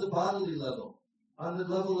 Not on the bodily level, on the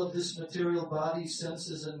level of this material body,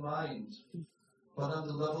 senses, and mind, but on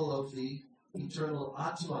the level of the eternal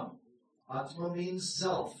Atma. Atma means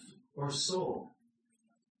self or soul.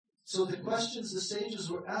 So the questions the sages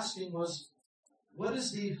were asking was, what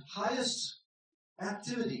is the highest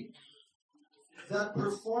activity that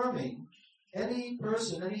performing any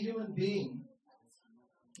person, any human being,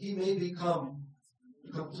 he may become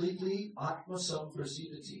completely Atma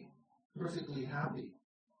Samprasidati, perfectly happy.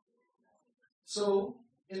 So,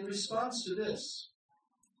 in response to this,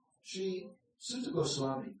 Sri Sutta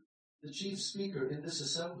Goswami, the chief speaker in this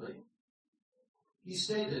assembly, he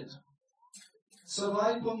stated,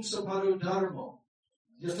 Savaipum saparo dharmo,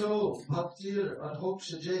 yato bhaktir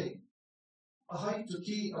adhokshaje,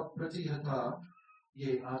 ahaituki apratihata,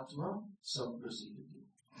 ye atma samprasidati.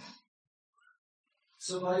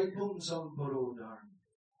 Savaipum samparo dharmo.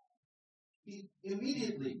 He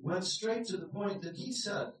immediately went straight to the point that he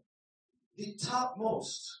said, the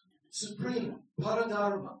topmost, supreme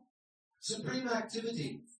paradharma, supreme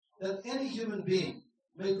activity that any human being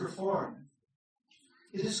may perform,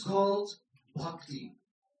 it is called bhakti,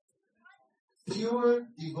 pure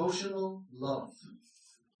devotional love.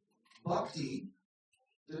 Bhakti,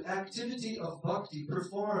 the activity of bhakti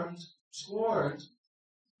performed toward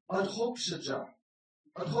adhokshaja.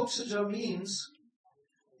 Adhokshaja means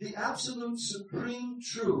the absolute supreme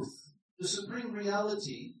truth, the supreme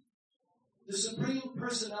reality, the supreme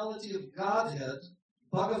personality of Godhead,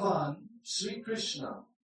 Bhagavan, Sri Krishna,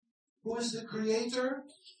 who is the creator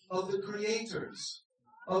of the creators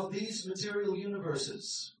of these material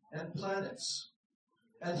universes and planets.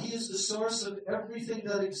 And he is the source of everything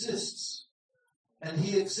that exists. And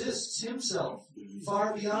he exists himself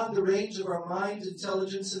far beyond the range of our mind,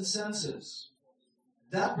 intelligence, and senses.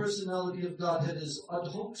 That personality of Godhead is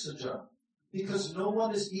adhokshaja, because no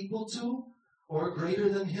one is equal to or greater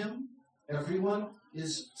than him. Everyone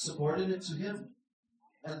is subordinate to him.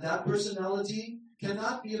 And that personality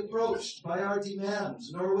cannot be approached by our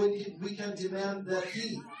demands, nor we can demand that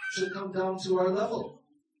he should come down to our level.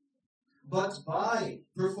 But by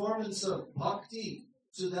performance of bhakti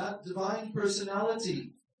to that divine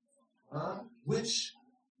personality, which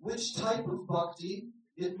type of bhakti?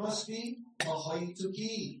 It must be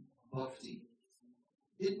ahaituki bhakti.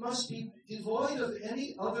 It must be devoid of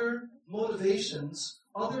any other motivations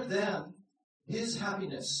other than his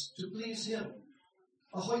happiness, to please him.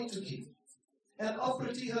 Ahaituki. And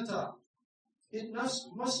apratihata. It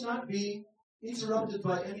must not be interrupted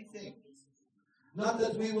by anything. Not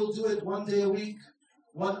that we will do it 1 day a week,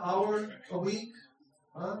 1 hour a week,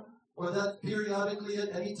 or that periodically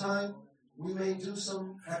at any time we may do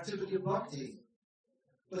some activity of bhakti.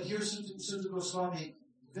 But here Sutta Goswami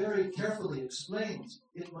very carefully explains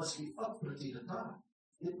it must be apratihata.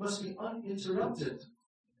 It must be uninterrupted.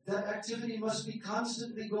 That activity must be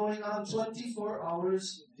constantly going on 24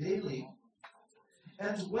 hours daily.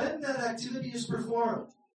 And when that activity is performed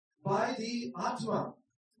by the Atma,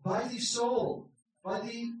 by the soul, by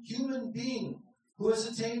the human being who has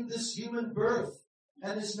attained this human birth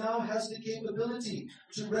and has the capability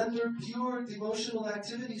to render pure devotional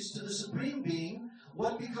activities to the Supreme Being,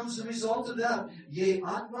 what becomes the result of that? Ye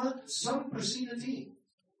Atma Samprasidati.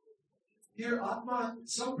 Here, Atma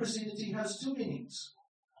Samprasidati has two meanings.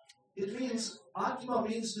 It means, Atma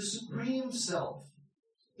means the supreme self,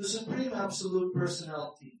 the supreme absolute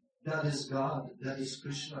personality, that is God, that is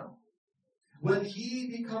Krishna, when he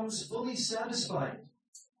becomes fully satisfied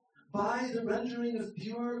by the rendering of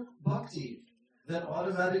pure bhakti, then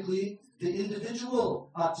automatically the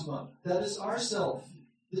individual Atma, that is ourself,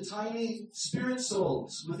 the tiny spirit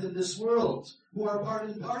souls within this world who are part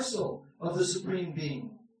and parcel of the Supreme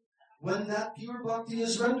Being, when that pure bhakti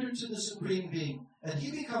is rendered to the Supreme Being and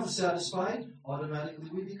he becomes satisfied, automatically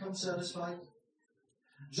we become satisfied.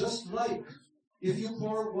 Just like if you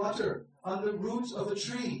pour water on the root of a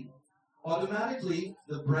tree, automatically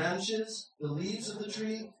the branches, the leaves of the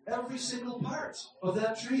tree, every single part of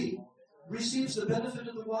that tree receives the benefit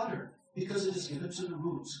of the water because it is given to the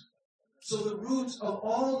root. So the root of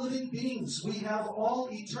all living beings, we have all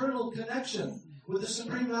eternal connection with the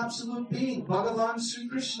Supreme Absolute Being, Bhagavan Sri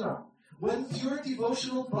Krishna. When pure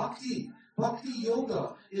devotional bhakti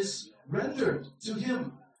yoga is rendered to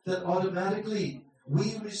him, then automatically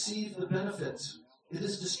we receive the benefit. It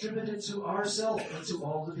is distributed to ourselves and to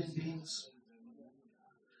all living beings.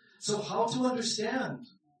 So how to understand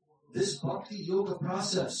this bhakti yoga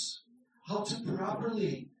process? How to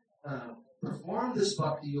properly perform this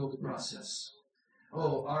bhakti yoga process?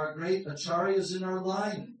 Oh, our great acharyas in our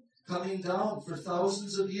line, coming down for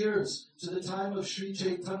thousands of years to the time of Sri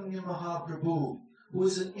Chaitanya Mahaprabhu, who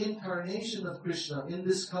is an incarnation of Krishna in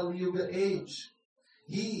this Kali Yuga age.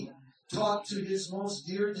 He taught to his most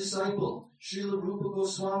dear disciple, Srila Rupa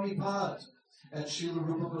Goswami Pad. And Srila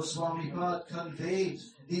Rupa Goswami Pad conveyed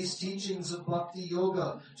these teachings of Bhakti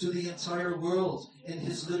Yoga to the entire world in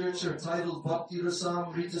his literature titled Bhakti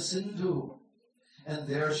Rasamrita Sindhu. And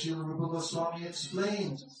there Srila Rupa Goswami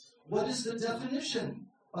explained what is the definition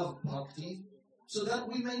of Bhakti, so that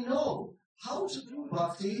we may know how to do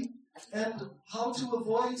Bhakti and how to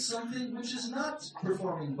avoid something which is not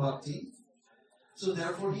performing Bhakti. So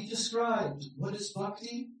therefore he described what is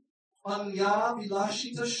Bhakti? Anya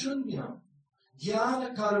vilashita shunya,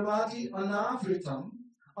 jnana karmati anavritam,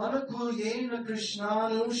 anakulyena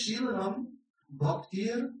krishnanu shilanam,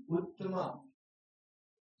 bhaktir uttama.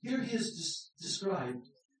 Here he is described,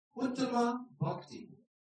 uttama bhakti.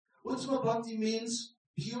 Uttama bhakti means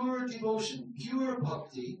pure devotion, pure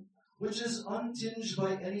bhakti, which is untinged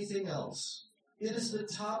by anything else. It is the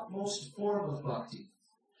topmost form of bhakti.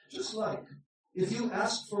 Just like if you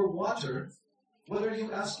ask for water, what are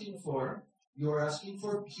you asking for? You're asking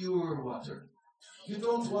for pure water. You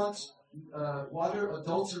don't want water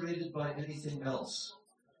adulterated by anything else.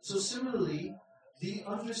 So similarly, the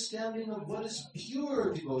understanding of what is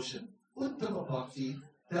pure devotion, uttama bhakti,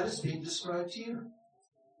 that is being described here.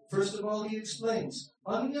 First of all, he explains,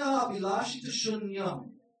 anya vilashita shunyam,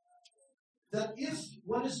 that if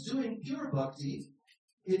one is doing pure bhakti,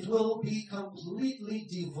 it will be completely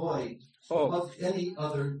devoid of any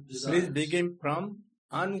other desire. Please begin from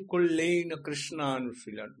Anukullena Krishna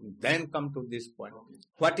Anushila. Then come to this point.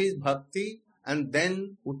 What is bhakti and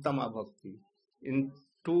then Uttama bhakti? In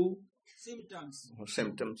two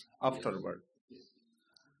symptoms afterward.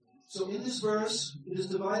 So in this verse, it is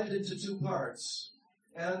divided into two parts.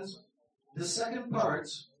 And the second part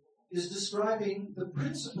is describing the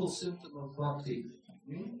principal symptom of bhakti.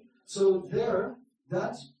 So there,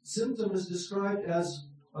 that symptom is described as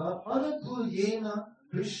Anukulyena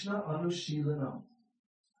Krishna Anushilanam.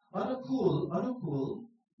 Anukul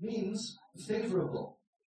means favorable.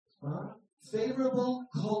 Favorable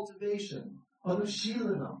cultivation.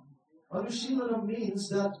 Anushilanam. Anushilanam means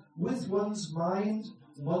that with one's mind,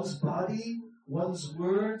 one's body, one's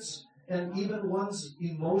words, and even one's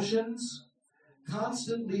emotions,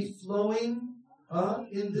 constantly flowing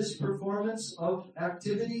in this performance of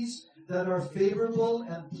activities that are favorable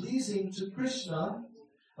and pleasing to Krishna,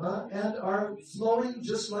 and are flowing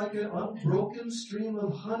just like an unbroken stream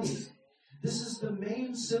of honey. This is the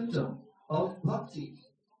main symptom of bhakti.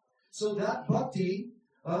 So that bhakti,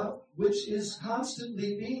 which is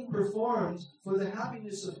constantly being performed for the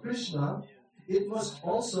happiness of Krishna, it must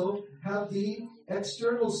also have the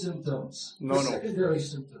external symptoms, secondary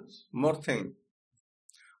symptoms. More thing.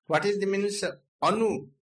 What is the meaning of anu?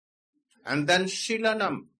 And then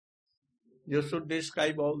shilanam. You should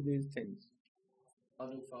describe all these things.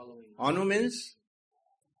 Anu means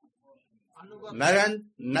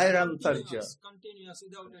Nairantarja. Continuous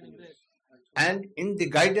without any break. And in the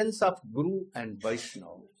guidance of Guru and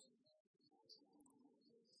Vaishnava.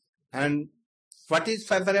 And what is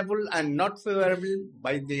favorable and not favorable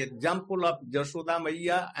by the example of Jashoda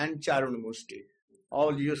Maiya and Charunamushti.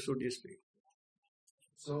 All you should speak.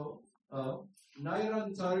 So,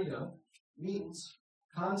 Nairantarya means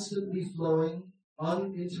constantly flowing,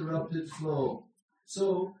 uninterrupted flow.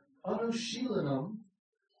 So, Anushilanam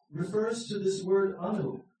refers to this word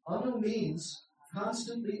anu. Anu means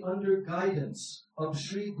constantly under guidance of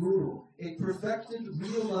Sri Guru, a perfected,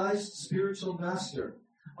 realized spiritual master.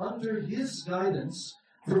 Under his guidance,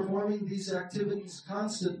 performing these activities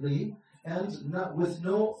constantly and not with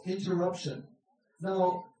no interruption.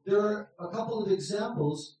 Now, there are a couple of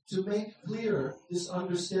examples to make clear this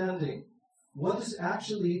understanding. What is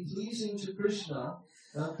actually pleasing to Krishna,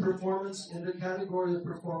 performance in the category of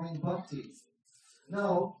performing bhakti.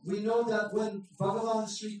 Now, we know that when Bhagavan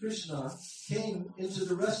Sri Krishna came into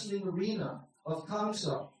the wrestling arena of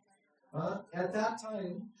Kamsa, at that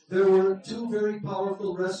time, there were two very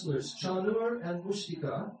powerful wrestlers, Chanur and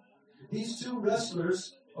Mushtika. These two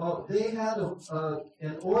wrestlers, they had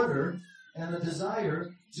an order and a desire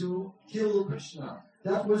to kill Krishna.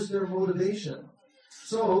 That was their motivation.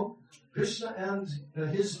 So, Krishna and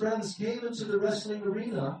his friends came into the wrestling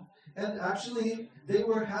arena, and actually, they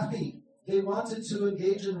were happy. They wanted to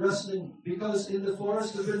engage in wrestling because in the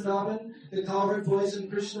forest of Vrindavan, the cowherd boys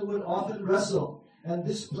and Krishna would often wrestle. And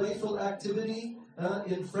this playful activity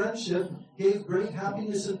in friendship gave great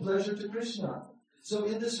happiness and pleasure to Krishna. So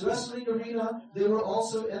in this wrestling arena, they were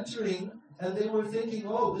also entering, and they were thinking,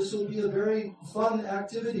 oh, this will be a very fun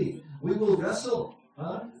activity. We will wrestle.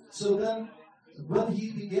 So then,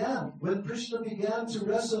 when Krishna began to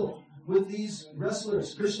wrestle with these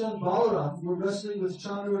wrestlers, Krishna and Balaram were wrestling with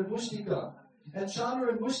Chanur and Mushtika. And Chanur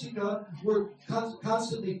and Mushtika were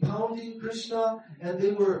constantly pounding Krishna, and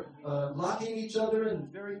they were locking each other in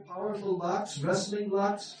very powerful locks, wrestling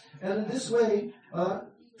locks. And in this way,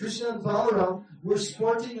 Krishna and Balaram were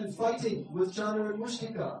sporting and fighting with Chanur and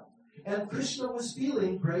Mushtika. And Krishna was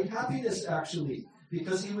feeling great happiness, actually,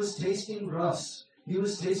 because he was tasting ras. He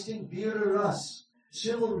was tasting Veera ras,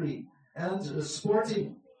 chivalry, and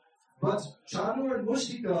sporting. But Chanur and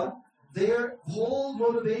Mushtika, their whole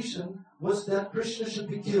motivation was that Krishna should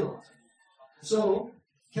be killed. So,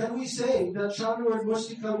 can we say that Chanur and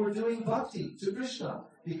Mushtika were doing bhakti to Krishna?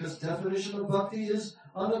 Because definition of bhakti is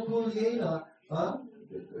anukulyena,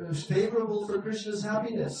 favorable for Krishna's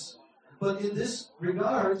happiness. But in this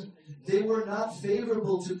regard, they were not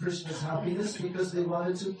favorable to Krishna's happiness because they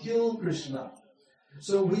wanted to kill Krishna.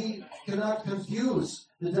 So we cannot confuse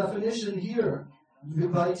the definition here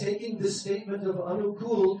by taking this statement of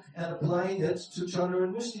Anukul and applying it to Chanur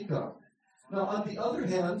and Mushtika. Now, on the other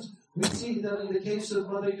hand, we see that in the case of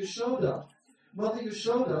Mother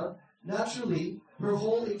Yashoda, naturally, her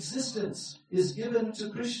whole existence is given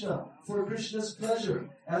to Krishna for Krishna's pleasure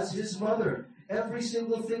as his mother. Every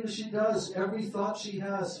single thing she does, every thought she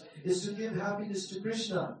has, is to give happiness to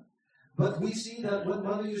Krishna. But we see that when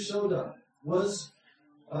Mother Yashoda was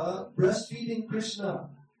breastfeeding Krishna,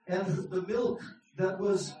 and the milk that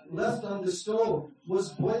was left on the stove was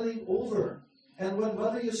boiling over. And when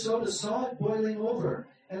Mother Yashoda saw it boiling over,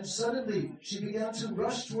 and suddenly she began to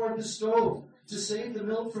rush toward the stove to save the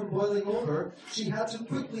milk from boiling over, she had to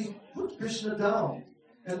quickly put Krishna down.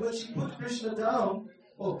 And when she put Krishna down,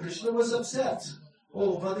 Krishna was upset.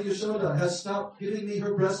 Mother Yashoda has stopped giving me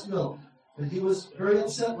her breast milk. And he was very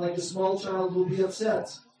upset, like a small child will be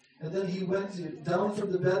upset. And then he went down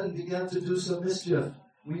from the bed and began to do some mischief.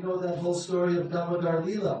 We know that whole story of Damodar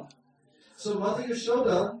Leela. So Mother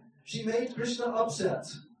Yashoda, she made Krishna upset.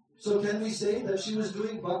 So can we say that she was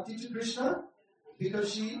doing bhakti to Krishna?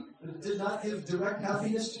 Because she did not give direct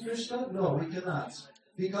happiness to Krishna? No, we cannot.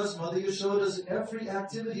 Because Mother Yashoda's every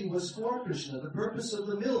activity was for Krishna. The purpose of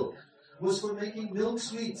the milk was for making milk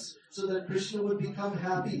sweets so that Krishna would become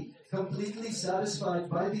happy, completely satisfied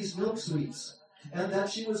by these milk sweets. And that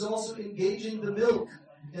she was also engaging the milk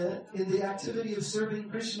in the activity of serving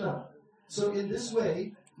Krishna. So in this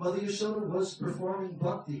way, Mother Yashoda was performing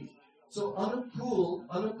bhakti. So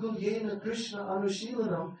anukulyena Krishna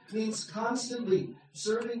anushilanam means constantly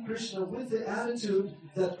serving Krishna with the attitude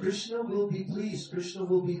that Krishna will be pleased, Krishna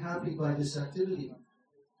will be happy by this activity.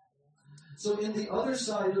 So in the other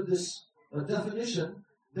side of this definition,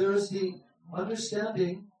 there is the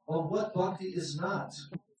understanding of what bhakti is not.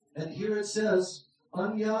 And here it says,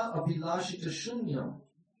 anya abhilashita shunyam.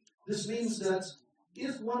 This means that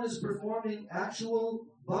if one is performing actual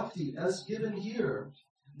bhakti as given here,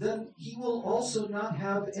 then he will also not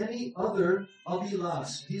have any other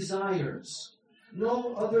abhilas, desires.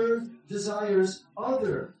 No other desires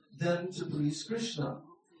other than to please Krishna.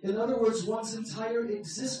 In other words, one's entire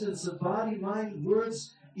existence of body, mind,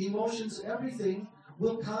 words, emotions, everything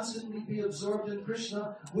will constantly be absorbed in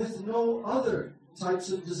Krishna with no other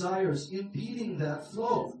types of desires impeding that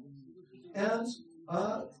flow. And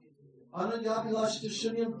ananyabhilashita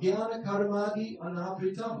shunyam jnana karmadi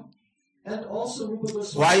anapritam. And also Rupa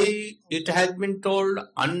Goswami. Why it has been told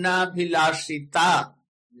annabhilashita?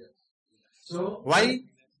 Yes. So why?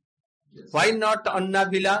 Yes. Why not Anna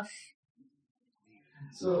Vilas?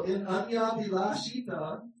 So in Anya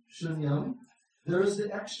Vilashita Shunyam, there is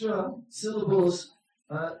the extra syllables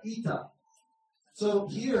ita. So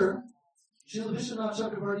here, Srila Vishwanath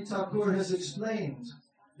Chakravarti Thakur has explained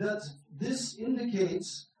that this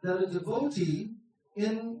indicates that a devotee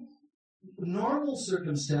in normal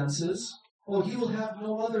circumstances, he will have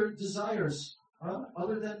no other desires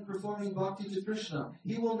other than performing bhakti to Krishna.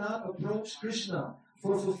 He will not approach Krishna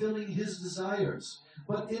for fulfilling his desires.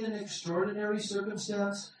 But in an extraordinary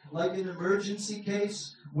circumstance, like an emergency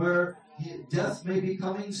case where death may be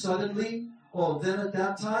coming suddenly, then at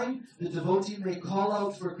that time, the devotee may call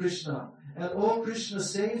out for Krishna. And, "Oh, Krishna,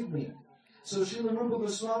 save me." So Srila Rupa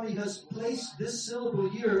Goswami has placed this syllable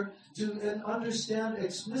here to understand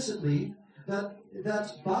explicitly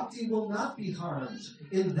that bhakti will not be harmed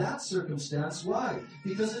in that circumstance. Why?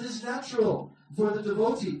 Because it is natural for the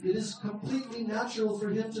devotee. It is completely natural for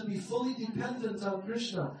him to be fully dependent on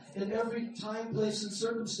Krishna in every time, place, and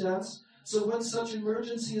circumstance. So when such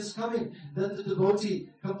emergency is coming, then the devotee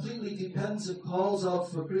completely depends and calls out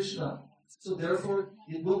for Krishna. So therefore,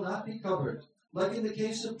 it will not be covered. Like in the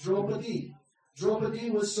case of Draupadi. Draupadi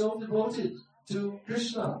was so devoted to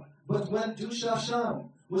Krishna, but when Dushashan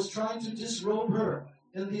was trying to disrobe her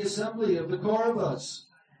in the assembly of the Kauravas,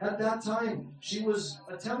 at that time, she was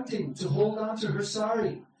attempting to hold on to her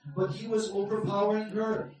sari, but he was overpowering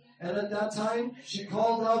her. And at that time, she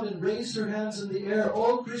called out and raised her hands in the air,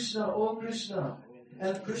 "Oh Krishna, oh Krishna."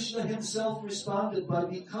 And Krishna himself responded by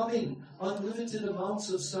becoming unlimited amounts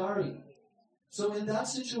of sari. So in that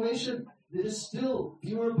situation, it is still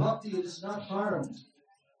pure bhakti, it is not harmed.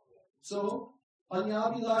 So,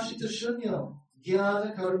 Anyabilashita Shunyam,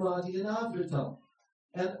 Jnana Karmadi Anavritam.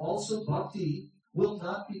 And also bhakti will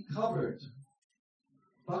not be covered.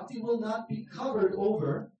 Bhakti will not be covered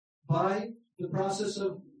over by the process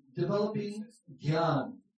of developing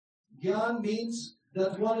jnana. Jnana means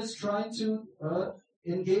that one is trying to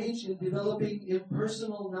engage in developing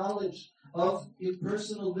impersonal knowledge of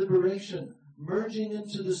impersonal liberation, merging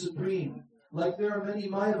into the Supreme. Like there are many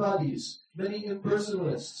Mayavadis, many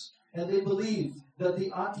impersonalists, and they believe that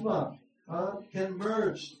the Atma can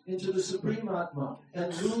merge into the Supreme Atma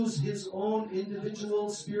and lose his own individual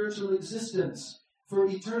spiritual existence for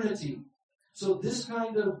eternity. So this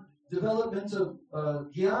kind of development of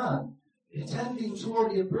jnana, tending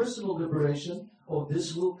toward impersonal liberation,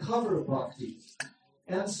 this will cover bhakti.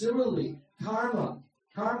 And similarly, karma.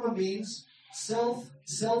 Karma means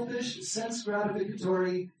selfish,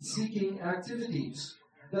 sense-gratificatory seeking activities.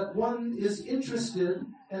 That one is interested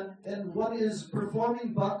and one is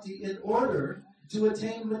performing bhakti in order to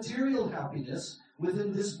attain material happiness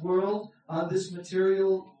within this world, on this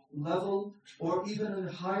material level, or even in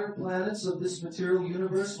higher planets of this material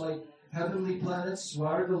universe, like heavenly planets,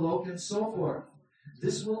 Svargalok, and so forth.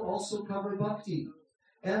 This will also cover bhakti.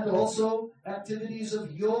 And also activities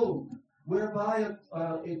of yoga, whereby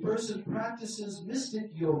a person practices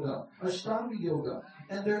mystic yoga, Ashtanga yoga,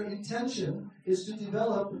 and their intention is to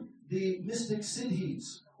develop the mystic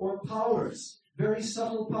siddhis, or powers, very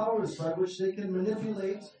subtle powers by which they can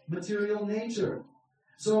manipulate material nature.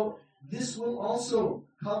 So this will also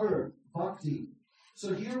cover bhakti.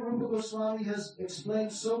 So here Rupa Goswami has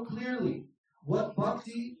explained so clearly what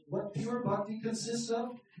pure bhakti consists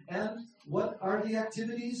of, and what are the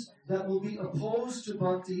activities that will be opposed to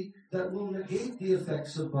bhakti, that will negate the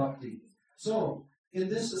effects of bhakti. So, in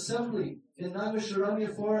this assembly, in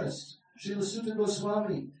Naimisharanya forest, Srila Sutta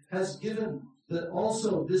Goswami has given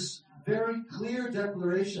also this very clear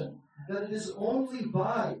declaration that it is only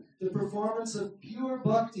by the performance of pure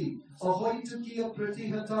bhakti, ahoitukiya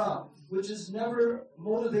pratihata, which is never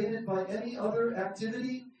motivated by any other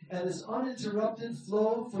activity and is uninterrupted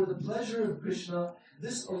flow for the pleasure of Krishna,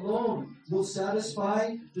 this alone will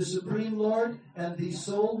satisfy the Supreme Lord, and the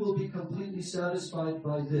soul will be completely satisfied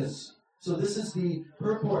by this. So this is the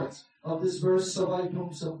purport of this verse, Savai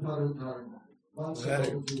Pumsam Paradharma.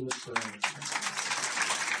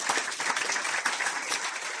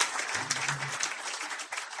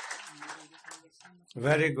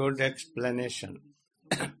 Very good explanation.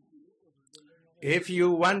 If you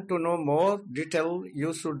want to know more detail,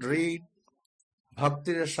 you should read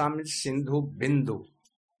Bhakti Rasamrita Sindhu Bindu.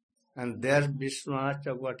 And there Vishwanath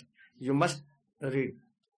Chakravarti. You must read.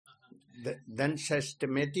 Then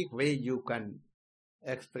systematic way you can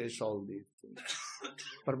express all these things.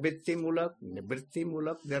 Pravritti Mulak, Nivritti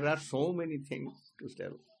Mulak, there are so many things to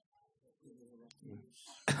tell.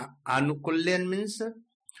 Anukulyan means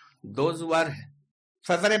those who are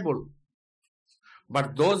favorable.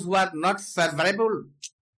 But those who are not favorable,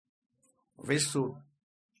 we should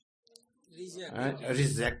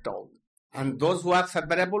reject all. And those who are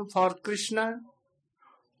favorable for Krishna,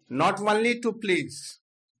 not only to please,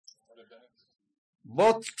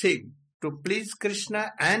 both things, to please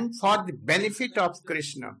Krishna and for the benefit of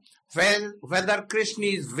Krishna, whether Krishna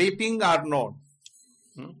is weeping or not.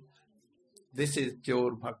 This is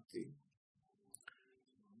pure bhakti.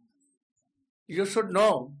 You should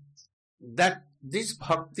know that this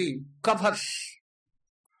bhakti covers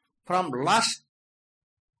from last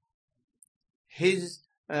his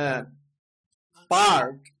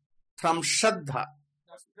part from Shraddha.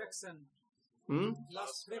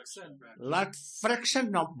 Last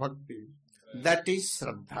fraction of bhakti. That is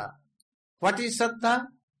Shraddha. What is Shraddha?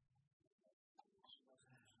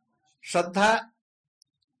 Shraddha,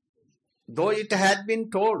 though it had been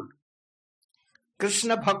told,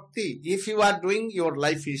 Krishna Bhakti, if you are doing, your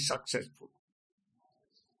life is successful.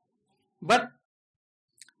 But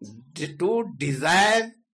to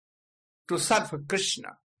desire to serve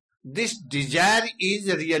Krishna, this desire is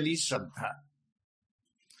really Shraddha.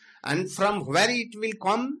 And from where it will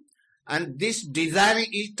come, and this desire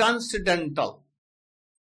is transcendental.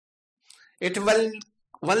 It will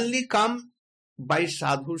only come by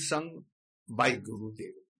Sadhu Sang, by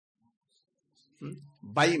Gurudev.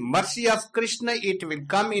 By mercy of Krishna, it will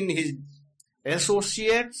come in his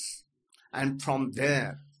associates, and from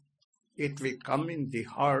there, it will come in the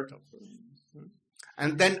heart of him.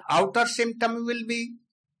 And then outer symptom will be,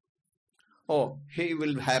 he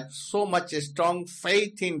will have so much strong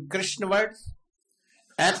faith in Krishna words,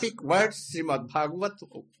 epic words, Srimad Bhagavat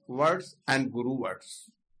words, and Guru words.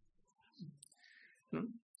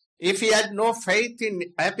 If he has no faith in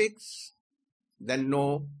epics, then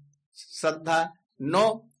no Shraddha.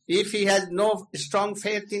 No, if he has no strong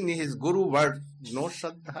faith in his Guru words, no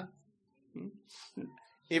Shraddha.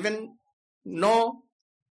 Even no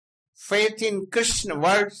faith in Krishna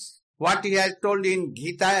words, what he has told in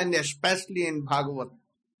Gita and especially in Bhagavat,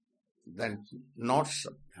 then not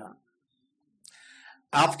Shraddha.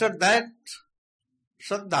 After that,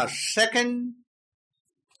 Shraddha, second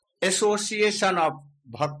association of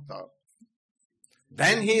Bhakta.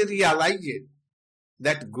 Then he realized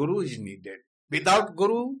that Guru is needed. Without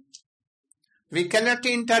Guru, we cannot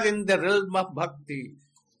enter in the realm of Bhakti.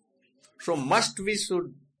 So we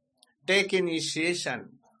should take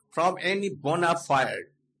initiation from any bona fide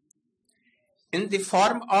in the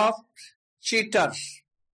form of cheaters,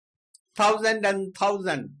 thousands and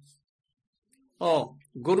thousands.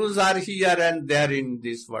 Gurus are here and there in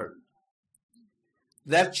this world.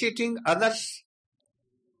 They are cheating others.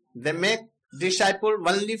 They make disciples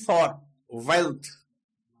only for wealth.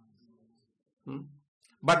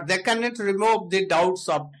 But they cannot remove the doubts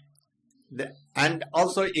of and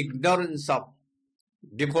also ignorance of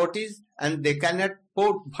devotees, and they cannot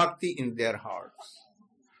put bhakti in their hearts.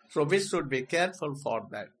 So we should be careful for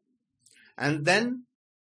that. And then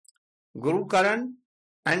Guru Karan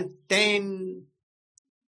and 10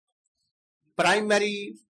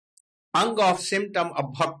 primary anga of symptom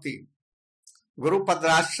of bhakti. Guru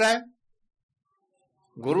Padrashray,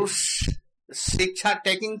 Guru Shiksha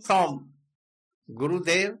taking from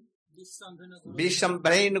Gurudev,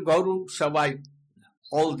 Vishambhrain Guru Savai,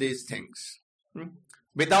 all these things.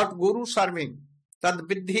 Without Guru serving, tad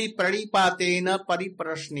vidhi pranipatena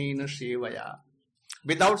pariprasnena sevaya.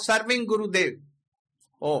 Without serving Gurudev,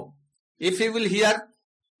 if he will hear,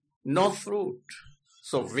 no fruit.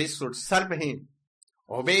 So we should serve him,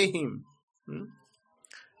 obey him.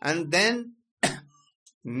 And then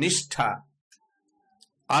Nishtha.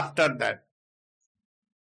 After that,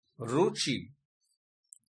 Ruchi.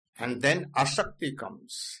 And then Asakti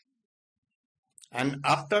comes. And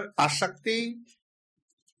after Asakti,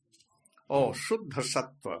 Shuddha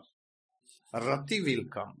Sattva, Rati will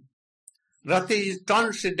come. Rati is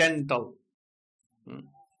transcendental.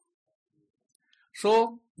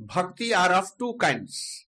 So, bhakti are of two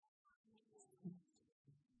kinds.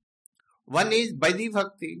 One is Vaidhi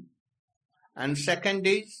Bhakti, and second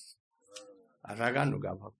is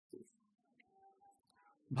Raganuga Bhakti.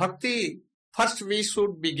 Bhakti, first we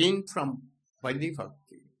should begin from Vaidhi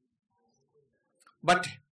Bhakti. But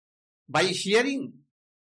by hearing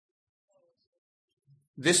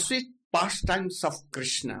the sweet pastimes of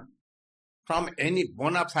Krishna from any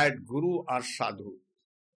bona fide Guru or Sadhu,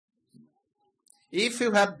 if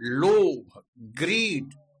you have love,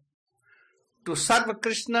 greed to serve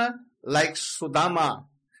Krishna like Sudama,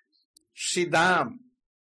 Shidam,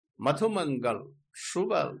 Madhumangal,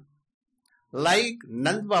 Subal, like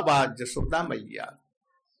Nand Baba, Jasoda Maiya,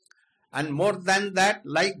 and more than that,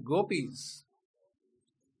 like Gopis,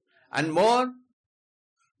 and more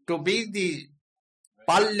to be the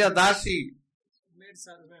Palyadasi,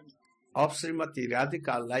 of Srimati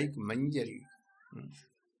Radhika like Manjari.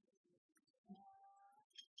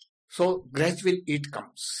 So gradually it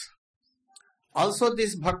comes. Also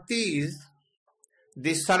this bhakti is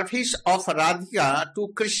the service of Radhika to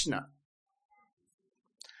Krishna.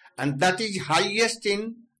 And that is highest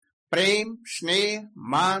in prem, sneh,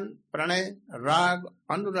 man, pranay, rag,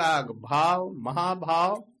 anurag, bhav,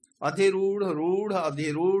 mahabhav, adhirudh, rudh,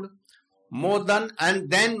 adhirudh, modan, and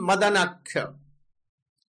then madanakhya.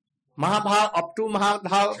 Mahabhav up to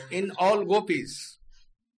Mahabhav in all gopis.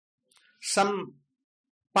 Some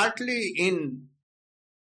partly in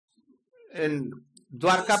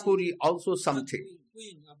Dwarkapuri also something.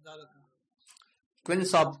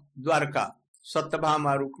 Queens of Dwarka,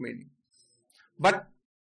 Satyabhama, Rukmini. But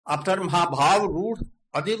after Mahabhav, Rudh,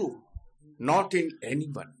 Adhirudh, not in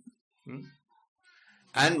anyone.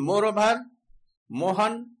 And moreover,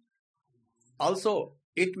 Mohan also,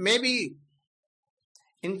 it may be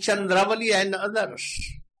in Chandravali and others.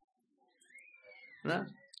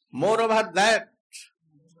 Moreover that,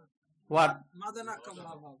 what?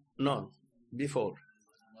 No, before.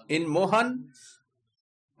 In Mohan,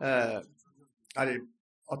 Bhramar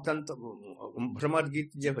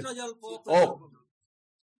Git oh,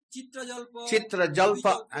 Chitra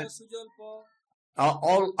Jalpa and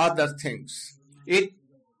all other things.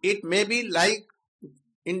 It may be like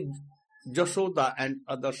in Jashoda and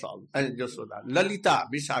others all, and Jashoda, Lalita,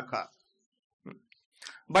 Vishakha.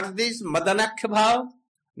 But this Madanakhya Bhav,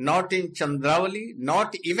 not in Chandravali,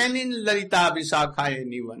 not even in Lalita, Vishakha,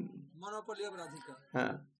 anyone.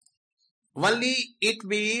 Only it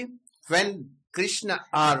be when Krishna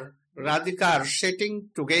or Radhika are sitting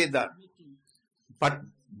together, but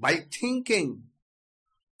by thinking,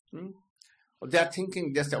 they are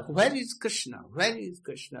thinking just, where is Krishna? Where is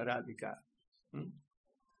Krishna, Radhika?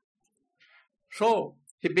 So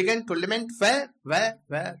he began to lament, where?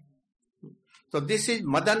 So this is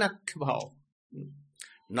Madanakhya Bhav,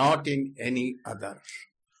 not in any other.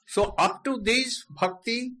 So up to this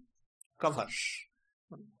bhakti covers.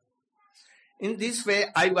 In this way,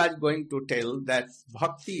 I was going to tell that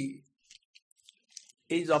bhakti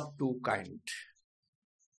is of two kinds,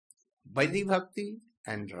 Vaidhi Bhakti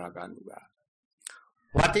and Raganuga.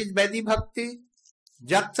 What is Vaidhi Bhakti?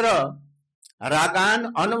 Jatra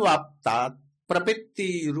Ragan Anuvaptat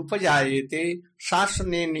Prapitti Rupajayete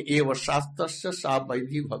Shasanen Eva Shastasya Sa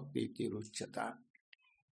Vaidhi Bhakti Tiruchata.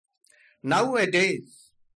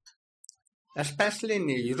 Nowadays, especially in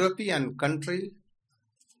a European country,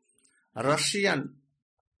 in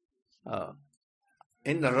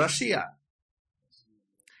Russia,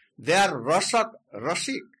 they are Russic.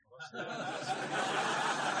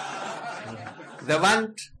 They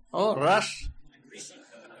want, Rush.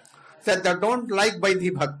 That they don't like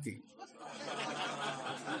Vaidhi Bhakti.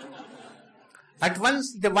 At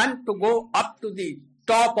once they want to go up to the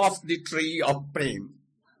top of the tree of Prem.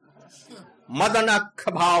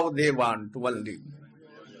 Madanakhya Bhav they want only.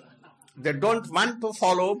 They don't want to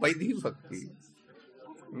follow Vaidhi Bhakti.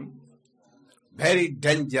 Very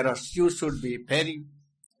dangerous. You should be very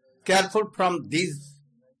careful from these,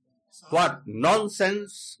 what?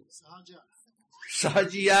 Nonsense.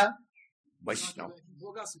 Sahajiya Vaishnava.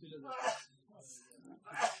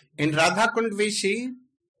 In Radhakund we see,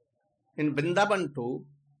 in Vrindavan too,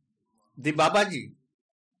 the Babaji,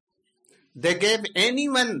 they gave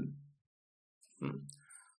anyone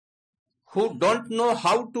who don't know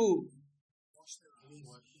how to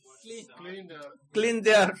clean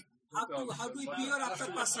their, how to be pure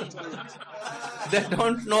after passing. They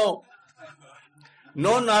don't know,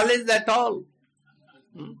 no knowledge at all,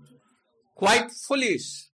 quite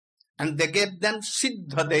foolish, and they gave them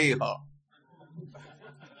Siddha Deha.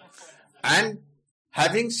 And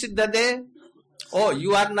having Siddha Deha,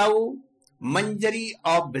 you are now Manjari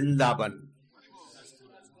of Vrindavan.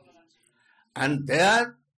 And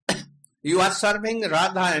there you are serving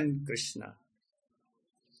Radha and Krishna.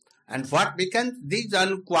 And what becomes these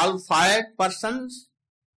unqualified persons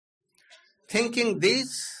thinking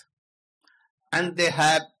this, and they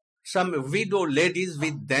have some widow ladies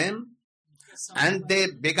with them, and they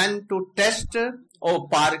began to test,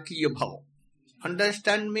 Parkiya Bhav.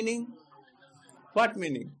 Understand meaning? What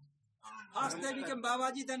meaning? First they became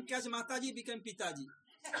Babaji, then Kaj Mataji became Pitaji.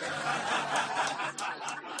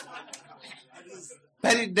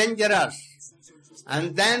 Very dangerous.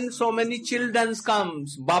 And then so many children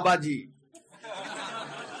comes, Babaji.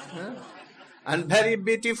 And very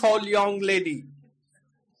beautiful young lady.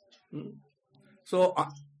 So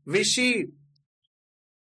we see,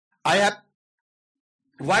 I have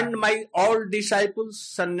warned my all disciples,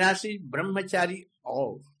 sannyasi, brahmachari,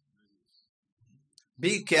 all.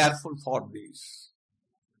 Be careful for this.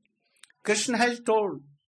 Krishna has told,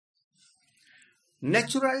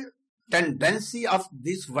 natural tendency of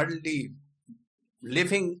these worldly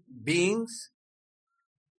living beings,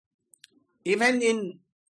 even in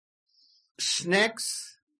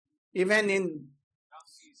snakes, even in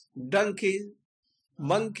donkeys,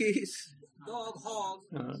 monkeys, Dog, hog.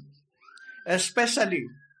 especially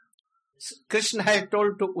Krishna has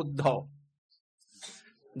told to Uddhav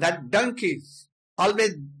that donkeys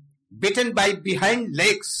always bitten by behind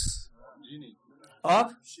legs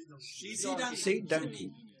of sea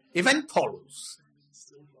donkey, even follows.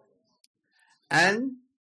 And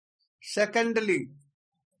secondly,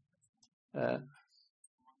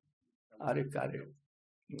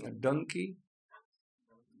 donkey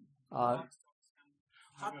or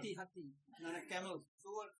Hati. Camel.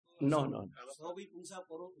 no. সবই পুংসা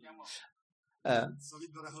পরো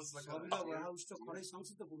সবই বড়া উষ্ট করে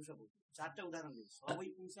সংস্কৃত পুরুষা বল চারটা উদাহরণ দিই সবই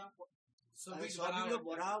পুংসা সবই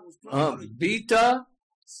বড়া উষ্ট Beta,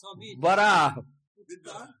 সবই Bara.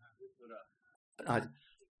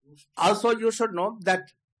 Also, you should know that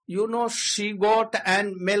she goat and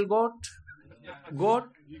male goat.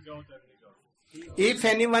 If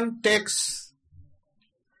anyone takes,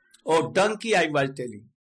 donkey, I was telling,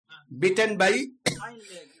 bitten by hind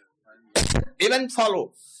leg. even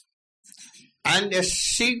follows, and a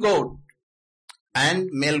she goat and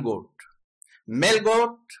male goat. Male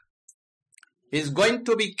goat is going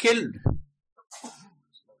to be killed.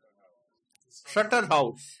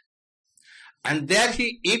 Slaughterhouse. And there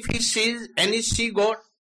if he sees any she goat,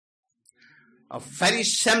 very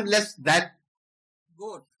shameless that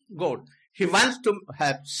goat, he wants to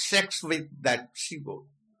have sex with that she goat.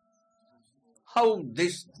 How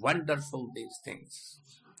wonderful these things.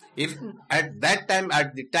 Even at that time,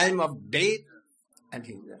 at the time of death, and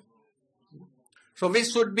so we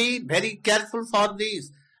should be very careful for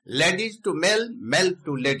these. Ladies to male, male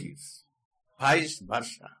to ladies, vice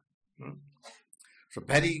versa. So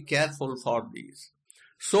very careful for these.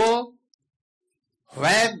 So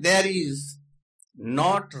where there is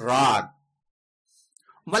not rag,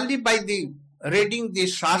 only by the reading the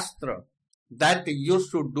Shastra that you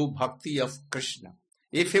should do bhakti of Krishna.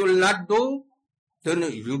 If you will not do, then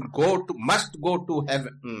you must go to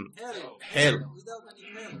heaven, hell.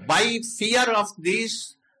 By fear of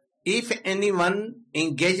this, if anyone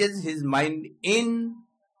engages his mind in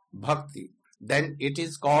bhakti, then it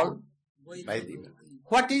is called Vaidika.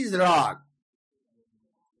 What is rag?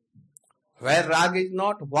 Where rag is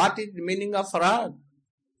not, what is the meaning of rag?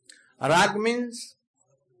 Rag means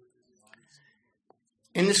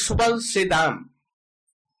in Subal Siddham,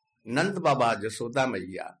 Nand Baba, Jasoda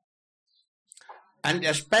Maiya, and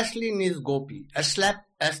especially in his Gopi,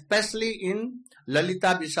 especially in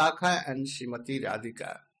Lalita Vishakha and Srimati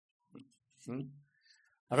Radhika.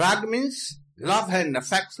 Rag means love and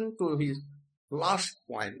affection to his last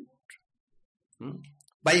point,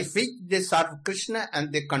 by which they serve Krishna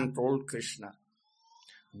and they control Krishna.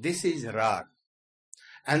 This is rag.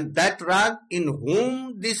 And that rag, in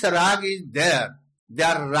whom this rag is there, they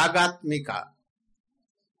are ragatmika.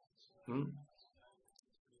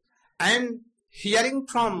 And hearing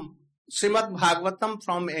from Srimad Bhagavatam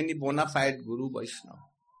from any bona fide Guru Vaishnava,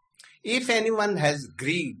 if anyone has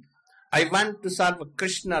greed, I want to serve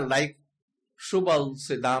Krishna like Subal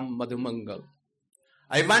Siddham Madhumangal.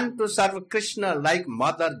 I want to serve Krishna like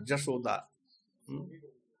Mother Jashoda.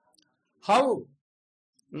 How?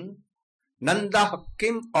 Nanda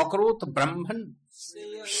Kim Akrut Brahman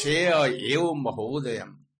Shaya Ev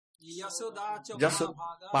Mahodayam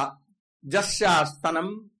Jasya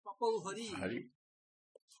Stanam Hari.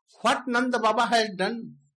 What Nanda Baba has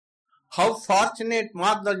done? How fortunate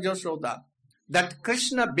Mother Jashoda that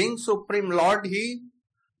Krishna, being Supreme Lord, he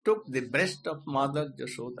took the breast of Mother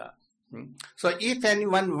Jashoda. So if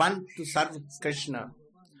anyone wants to serve Krishna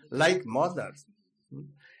like Mother,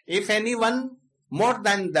 if anyone more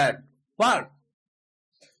than that, what?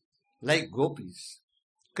 Like gopis.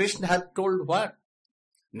 Krishna had told what?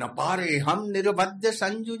 Napare ham nirvadya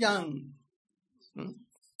sanjujam.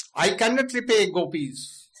 I cannot repay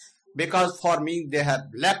gopis because for me they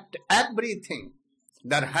have left everything.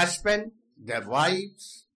 Their husband, their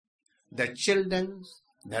wives, their children,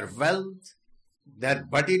 their wealth, their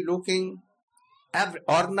body looking, every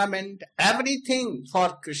ornament, everything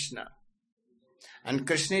for Krishna. And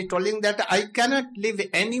Krishna is telling that I cannot leave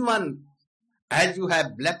anyone as you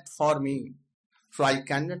have left for me. So I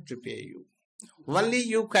cannot repay you. Only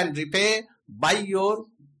you can repay by your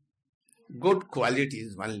good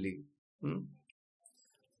qualities only.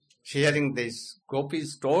 Hearing this,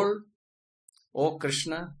 gopis told, "O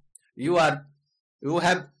Krishna, you have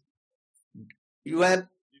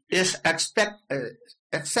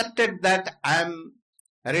accepted that I am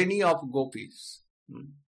Rani of gopis.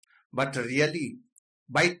 But really,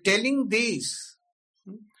 by telling this,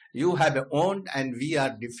 you have owned and we are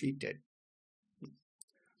defeated.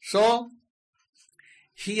 So,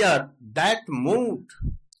 here that mood,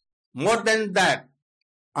 more than that,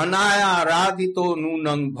 Anaya radhito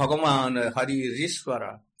nunang bhagavan hari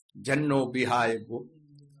rishvara janno bihaya go.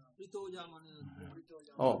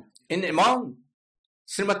 Oh, in among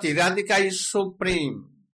Srimati Radhika is supreme,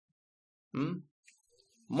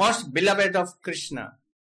 most beloved of Krishna.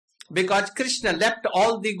 Because Krishna left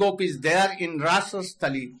all the gopis there in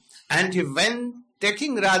Rasastali and he went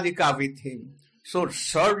taking Radhika with him. So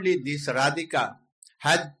surely this Radhika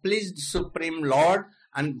has pleased Supreme Lord,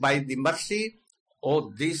 and by the mercy,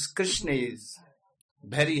 this Krishna is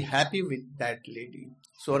very happy with that lady.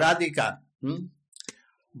 So Radhika.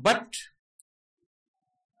 But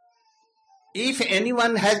if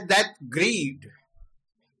anyone has that greed,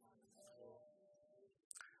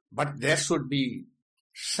 but there should be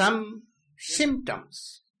some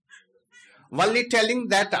symptoms. Only telling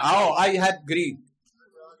that, I have greed.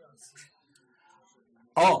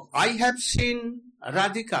 I have seen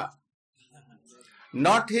Radhika.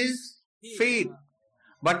 Not his feet,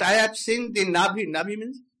 but I have seen the Nabi. Nabi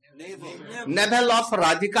means? Navel of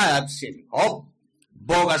Radhika I have seen.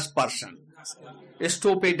 Bogus person.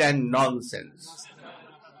 Stupid and nonsense.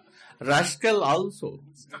 Rascal also.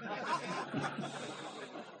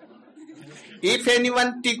 If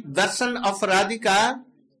anyone take darshan of Radhika,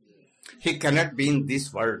 he cannot be in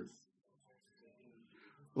this world.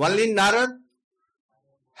 Only Narad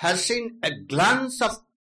has seen a glance of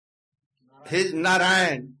his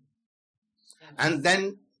Narayan and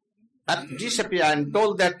then disappeared and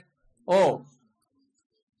told that,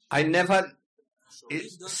 I never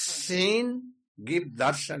seen give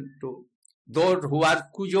darshan to those who are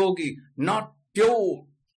kujogi, not pure.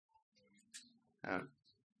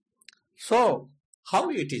 So, how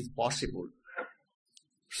it is possible?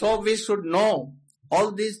 So we should know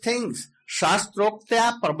all these things.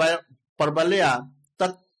 Shastrokta parbalya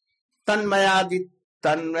tanmayadi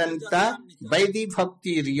tanvanta vaidi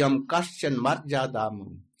bhakti riyam kaschan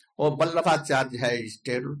marjadam. Vallabhacharya has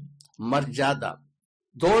told marjada.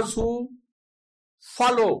 Those who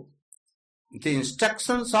follow the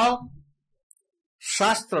instructions of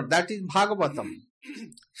Shastra, that is Bhagavatam,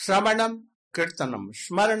 Shravanam, Kirtanam,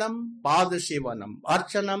 Smaranam, Padasevanam,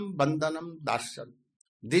 Archanam, Bandhanam, Darshan.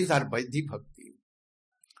 These are Vaidhi Bhakti.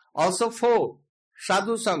 Also 4,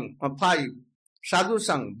 Sadhu Sang, 5, Sadhu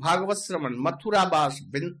Sang, Bhagavat Sravan, Mathura Bas,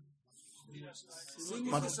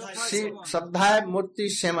 Sabdhaya Murti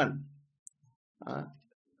Seman,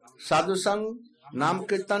 Sadhu Sang, Nam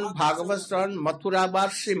Kirtan, Bhagavat Sravan, Mathura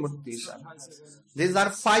Bas, Sri Murti Seman. These are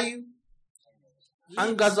 5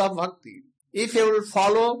 angas of Bhakti. If you will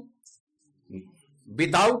follow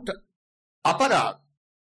without aparad,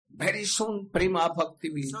 very soon Prema Bhakti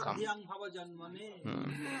will come.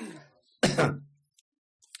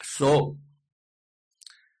 So,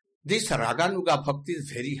 this Raganuga Bhakti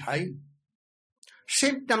is very high.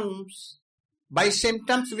 Symptoms, by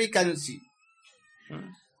symptoms we can see.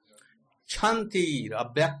 Chantir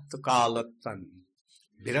abhyakt kalatan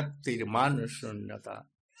viraktir manashunyata.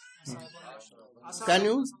 Can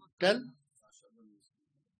you tell?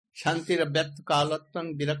 Shantir abhyakt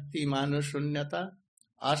kalatan virakti manashunyata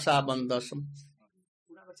asa bandasam.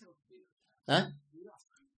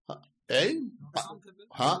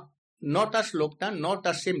 Not a slokta, not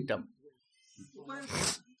a symptom.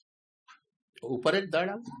 Uparet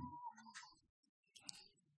dada.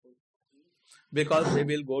 Because we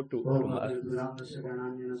will go to tomorrow.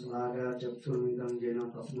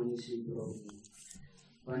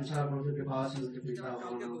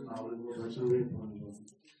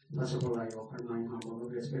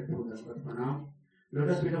 Let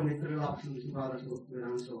us become literal options to Father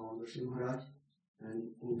Bhaktivedanta Swami Nrsimha Maharaj and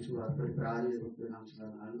Umshurat Pariparaj Bhaktivedanta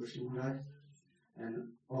Swami Nrsimha Maharaj and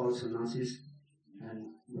all sannyasis and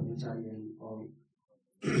brahmachari and all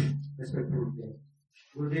respectful guests.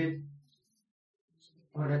 Today,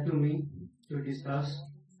 ordered to me to discuss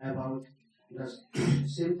about the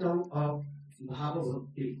symptom of Bhava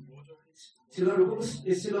Bhakti. Srila Rupa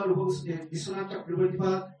Vishwanath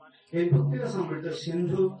Chakravarti in Bhakti Rasamrita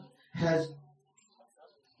Sindhu has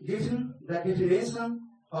given the definition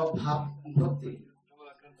of Bhakti.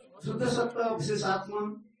 Suddha Sattva Visheshatma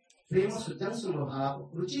Prema Sujan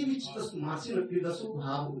Samabhav Ruchi Vichitas Masina Kridasu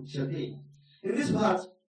Bhav Uchyate. In this verse,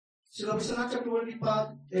 Srila Vishwanath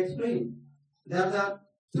Chakravarti explained there are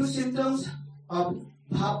 2 symptoms of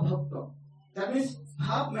Bhav Bhakta. That means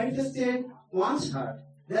Bhav manifested one's heart.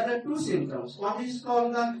 There are 2 symptoms. One is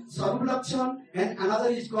called the Sarva Lakshan and another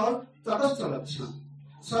is called Tatastha Lakshan.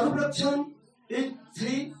 Sarup Lakshan is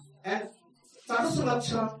 3 and Tatastha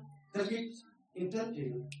Lakshan that is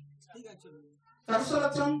intentional. Tatastha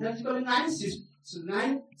Lakshan that is called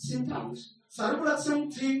 9 symptoms. Sarup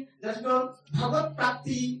Lakshan 3 that is called Bhagavad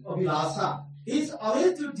Prakti Abhilasa. He is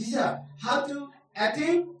always to desire how to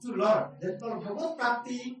attain to Lord. That is called Bhagavad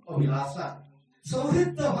Prakti Abhilasa.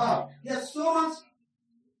 Sauhridya Bhav, he has so much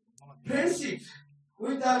friendship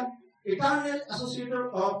with the eternal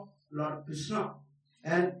associator of Lord Krishna.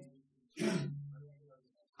 And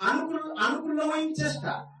Anukulamai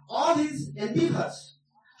Chesta, all his endeavors,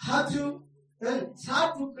 how to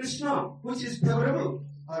serve to Krishna, which is favorable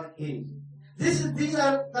for him. These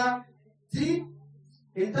are the 3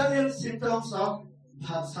 internal symptoms of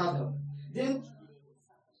Bhav Sadhana. Then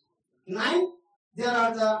 9, there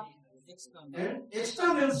are the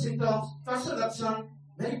external symptoms. Tatastha Lakshan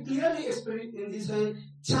very clearly explained in this way.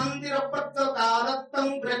 Chandirapatta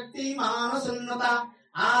karattam vrakti manasannata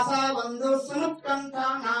asa bandhu sanutkantha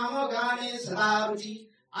nama gane sadaruchi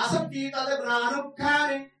asakti tad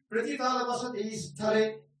gnanukkhane pratitala vasati sthale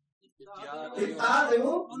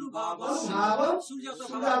ittadeo anubhava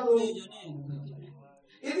sujato.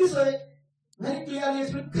 In this way, very clearly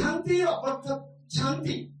explained. Khanti apatta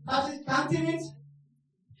chanti. That is, Khanti means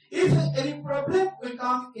if any problem will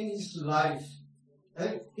come in his life,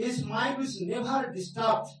 his mind is never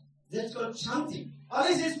disturbed. That's called Shanti.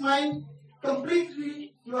 Always his mind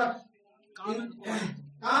completely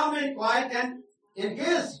calm and quiet and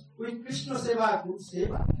engaged with Krishna Seva, good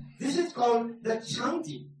Seva. This is called the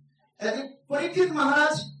Shanti. Parikshit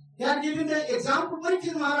Maharaj, he had given the example.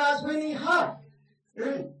 Parikshit Maharaj, when he heard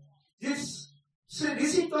this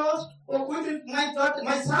Rishi told,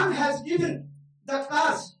 my son has given the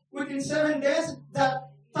curse. Within 7 days, the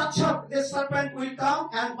Takshak, the serpent, will come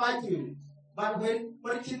and bite him. But when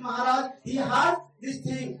Parikshit Maharaj, he heard this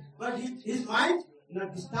thing, but his mind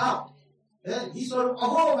not disturbed. He said,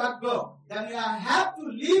 "Oh, Bhagavad, then I have to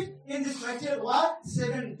live in this material world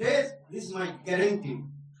 7 days. This is my guarantee."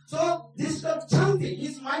 So this is called Chanti.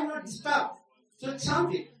 His mind not disturbed. So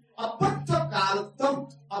Chanti. Apatta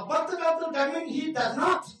Kalattam. Apatta Kalattam, that means he does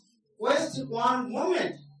not waste one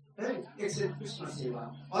moment. Except Krishna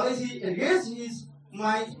Seva. Always he engages his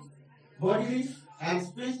mind, body, and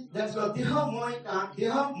speech. That's called Deha,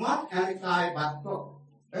 Man, and Kai Bhakta.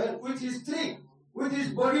 Which is 3. With his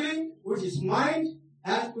body, with his mind,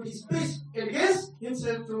 and with his speech, engages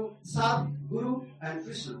himself to serve Guru and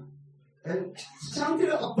Krishna. And something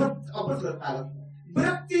Apatta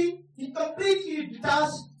Bhakti, he completely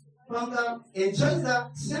detached from enjoying the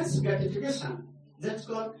sense gratification. That's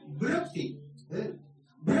called Bhakti.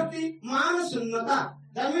 Bhakti Manasunnata.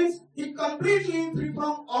 That means he completely free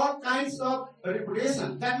from all kinds of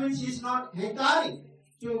reputation. That means he is not hankering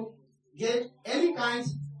to get any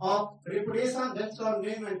kinds of reputation. That's called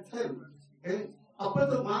name and fame.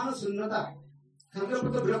 Apato Manasunnata.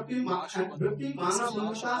 Khandrapata Bhakti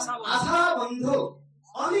Manasunnata. Asa Bandhu.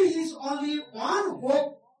 Only he is only one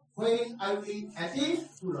hope when I will attain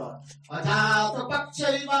to Lord. Ajata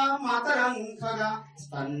Pakshaiva Matarang Khaga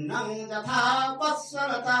Stannang Jatha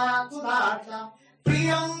Pasarata Kudarta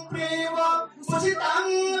Priyam Preva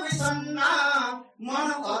Pusitang Visanna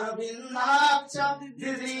Manu Arvindakcha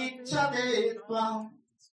Didikcha Detvam.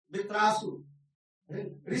 Vitrasu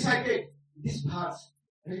recited this verse.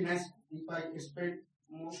 Very nice. If I spend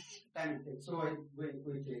more time, so I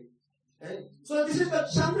will take. So this is the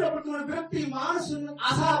Chandra Pratma Bhakti Manasun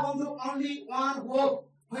Asa Bandhu, only one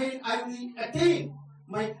hope when I will attain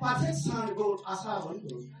my perfect son goal Asa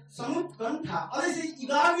Bandhu. Samut Kantha, always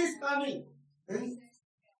Igam is coming.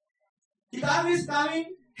 Igam is coming,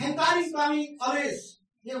 Hankar is coming, always.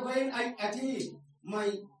 Yeah, when I attain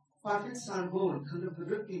my perfect son goal, Chandra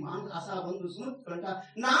Bhakti Manasun Asa Bandhu, Samut Kantha,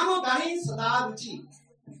 Nama Gani Sada Ruchi.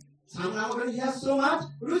 Sam Nama Gani, he has so much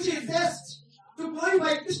Ruchi, best. To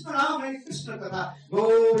glorify Krishna Ram and Krishna Katha.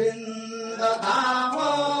 Govinda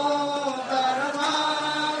Damodar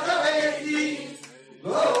Madhaveti.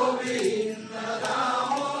 Govinda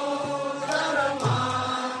Damodar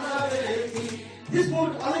Madhaveti. This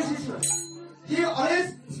mood always is. He always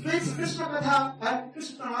speaks Krishna Katha and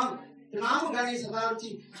Krishna Ram. Nam Gane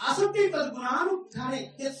Sadaruchi. Asakti Tad Gunanu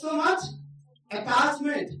Gane. There's so much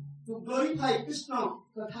attachment to glorify Krishna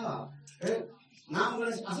Katha.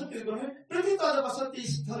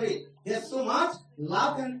 There's so much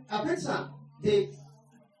love and affection.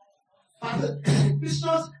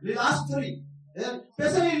 Krishna's last story,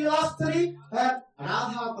 especially last story, where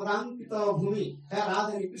Radha Padankita Bhumi, where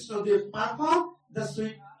Radha and Krishna they perform the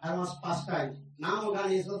sweet advance pastime. Namo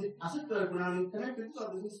gani is asitra gunam connected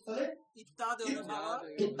to this tale.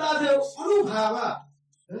 Ittade anubhava.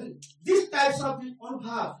 These types of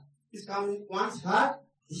anubhav is coming in one's heart.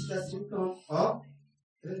 This is the symptom of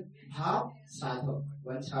bhav sadhava.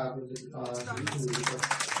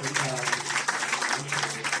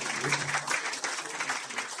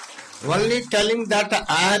 Only telling that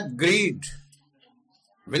I have greed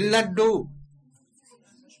will not do.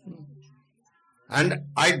 And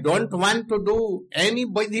I don't want to do any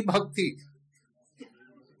Vaidhi Bhakti.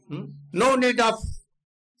 No need of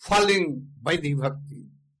following Vaidhi Bhakti.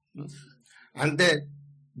 And they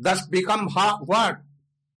thus become what?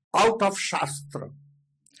 Out of Shastra.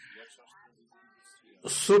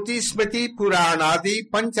 Shruti Smriti Puranadi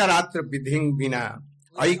Pancharatra Vidhing Vina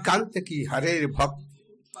Aikanta ki Hare Bhakti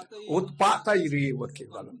Utpata Ireva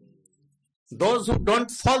Kevalam. Those who don't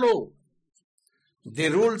follow the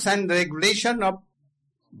rules and regulation of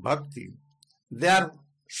bhakti, they are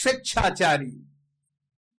Swechachari.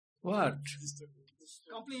 What?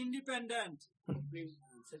 Completely independent.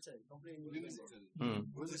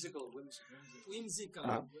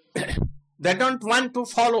 Whimsical. They don't want to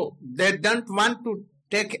follow. They don't want to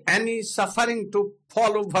take any suffering to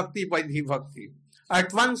follow Bhakti Vaidhi Bhakti.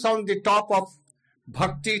 At once on the top of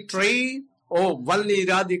Bhakti tree, oh, Valli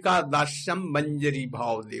Radhika Dasyam Manjari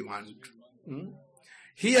Bhav they want.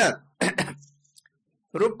 Here,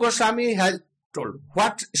 Rupa Goswami has told,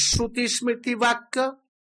 what Shruti Smriti Vakya?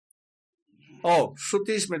 Oh,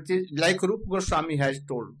 Shruti Smriti, like Rupa Goswami has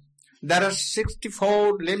told, there are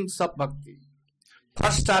 64 limbs of bhakti.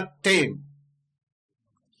 First are 10.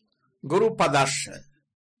 Guru Padasya.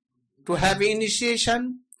 To have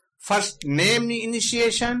initiation, first name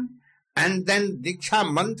initiation, and then Diksha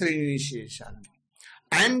Mantra initiation.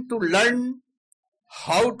 And to learn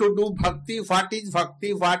how to do bhakti, what is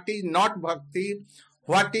not bhakti,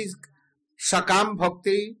 what is Sakam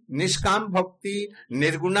Bhakti, Nishkam Bhakti,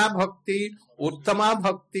 Nirguna Bhakti, Uttama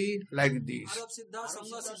Bhakti, like this.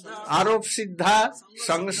 Arop Siddha,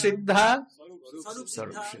 Sangha Siddha,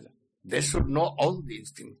 Sarup Siddha. They should know all these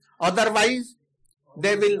things. Otherwise,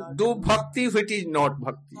 they will do bhakti which is not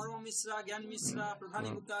bhakti.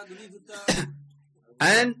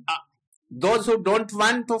 And those who don't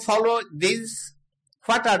want to follow these,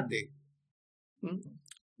 what are they?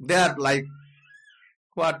 They are like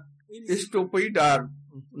what? Stupid or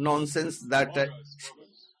nonsense that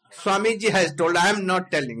Swamiji has told. I am not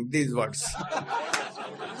telling these words.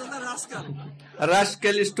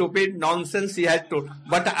 Rascal, stupid, nonsense he has told.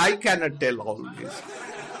 But I cannot tell all this.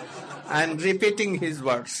 I am repeating his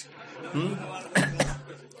words.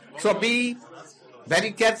 So be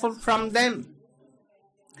very careful from them.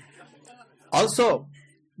 Also,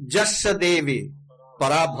 Jasya Devi,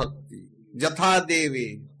 Parabhakti, Jatha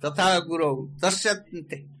Devi, Tatha Guru,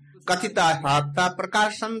 Tasyante, Kathita Hatha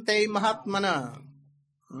Prakashante Mahatmana.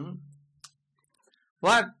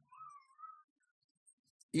 What?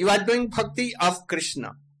 You are doing bhakti of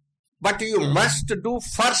Krishna, but you must do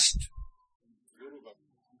first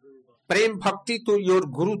prem bhakti to your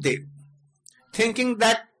Gurudev, thinking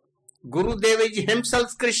that Gurudev is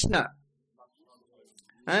himself Krishna.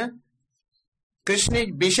 Krishna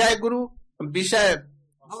is Vishaya Guru, Vishaya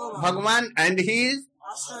Bhagavan, and he is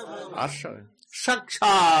Ashray.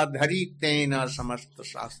 Sakshat Haritena Samasta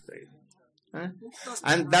Shastra.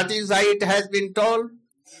 And that is why it has been told,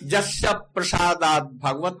 Jasya Prasadat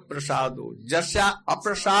Bhagavat Prasado, Jasya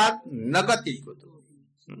Aprasad Nagati Kutu.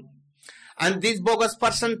 And these bogus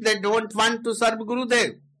persons, they don't want to serve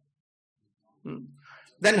Gurudev.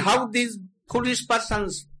 Then how these foolish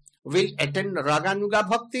persons will attend Raganuga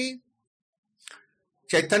Bhakti?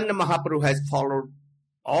 Chaitanya Mahaprabhu has followed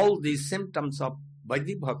all these symptoms of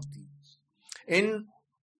Vaidhi Bhakti. In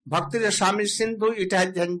Bhakti Rasamrita Sindhu, it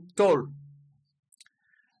has been told,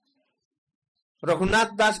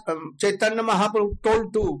 Raghunath Das, Chaitanya Mahaprabhu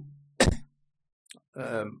told to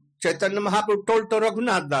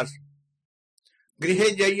Raghunath Das,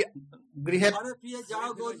 Grihe Jaya, Grihe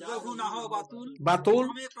Batul,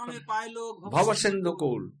 Bhava Sindhu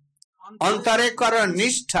Kul, Antare Kara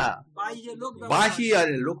Nishtha,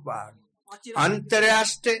 Bahiyare Lukbar,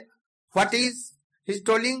 Antaraste, what is his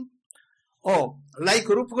telling? Oh, like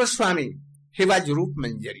Rupa Goswami, he was Rup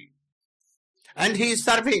Manjari. And he is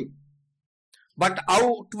serving. But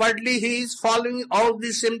outwardly he is following all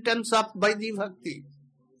the symptoms of Vaidhi Bhakti.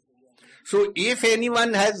 So if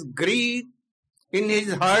anyone has greed in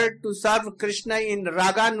his heart to serve Krishna in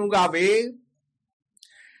Raganuga way,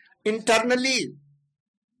 internally,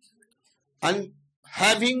 and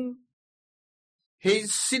having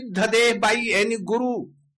his Siddhadev by any Guru,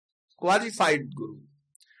 qualified Guru,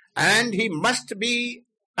 and he must be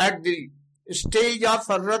at the stage of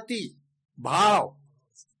rati, bhav,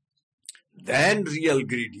 then real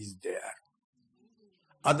greed is there.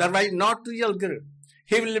 Otherwise, not real greed.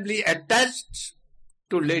 He will be attached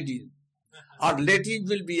to ladies, or ladies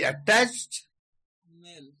will be attached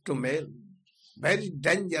to male. Very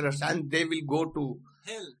dangerous, and they will go to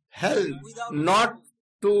hell, not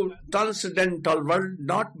to transcendental world,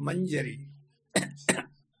 not Manjari.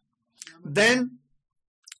 Then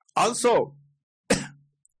also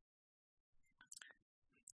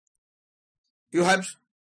you have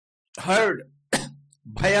heard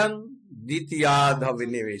Bhayam Ditiyadha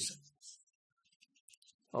Vinivesa.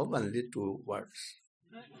 Oh, only 2 words.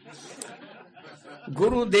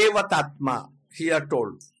 Guru Devatatma, here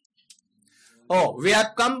told. Oh, we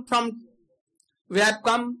have come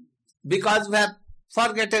because we have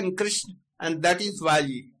forgotten Krishna, and that is why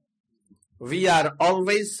we are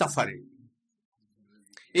always suffering.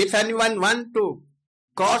 If anyone wants to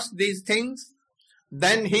cause these things,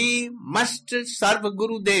 then he must serve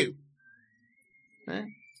Gurudev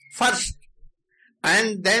first,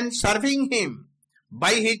 and then serving him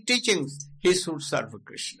by his teachings, he should serve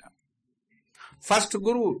Krishna. First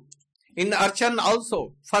Guru, in Archan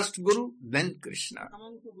also, first Guru, then Krishna.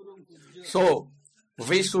 So,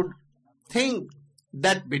 we should think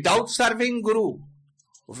that without serving Guru,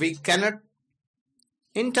 we cannot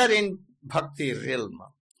enter in bhakti realm.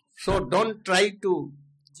 So, don't try to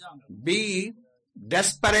be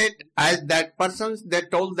desperate as that persons. They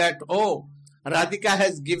told that, oh, Radhika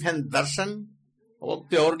has given darshan, oh,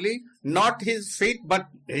 purely, not his feet, but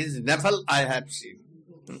his navel I have seen.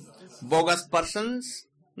 Bogus persons.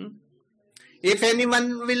 If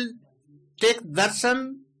anyone will take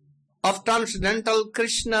darshan of transcendental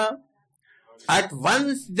Krishna, at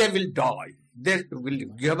once they will die. They will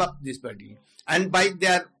give up this body. And by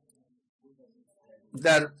their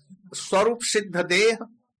Swarup Siddha Deha,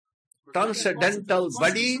 transcendental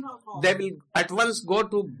body, they will at once go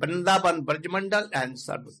to Vrindavan Brajmandal and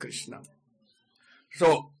serve Krishna.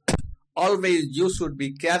 So, always you should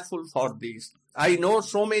be careful for this. I know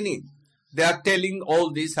so many, they are telling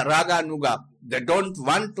all this Raga Nuga. They don't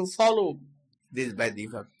want to follow this Vaidhi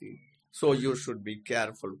Bhakti. So, you should be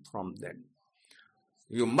careful from them.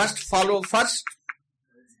 You must follow first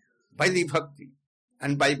Vaidhi Bhakti.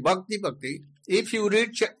 And by Bhakti Bhakti, if you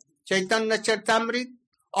read Chaitanya Charitamrita,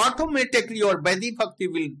 automatically your Vaidhi Bhakti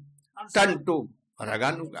will turn to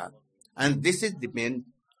Raganuga. And this is the main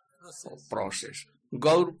process.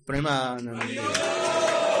 Gaur Premanandi.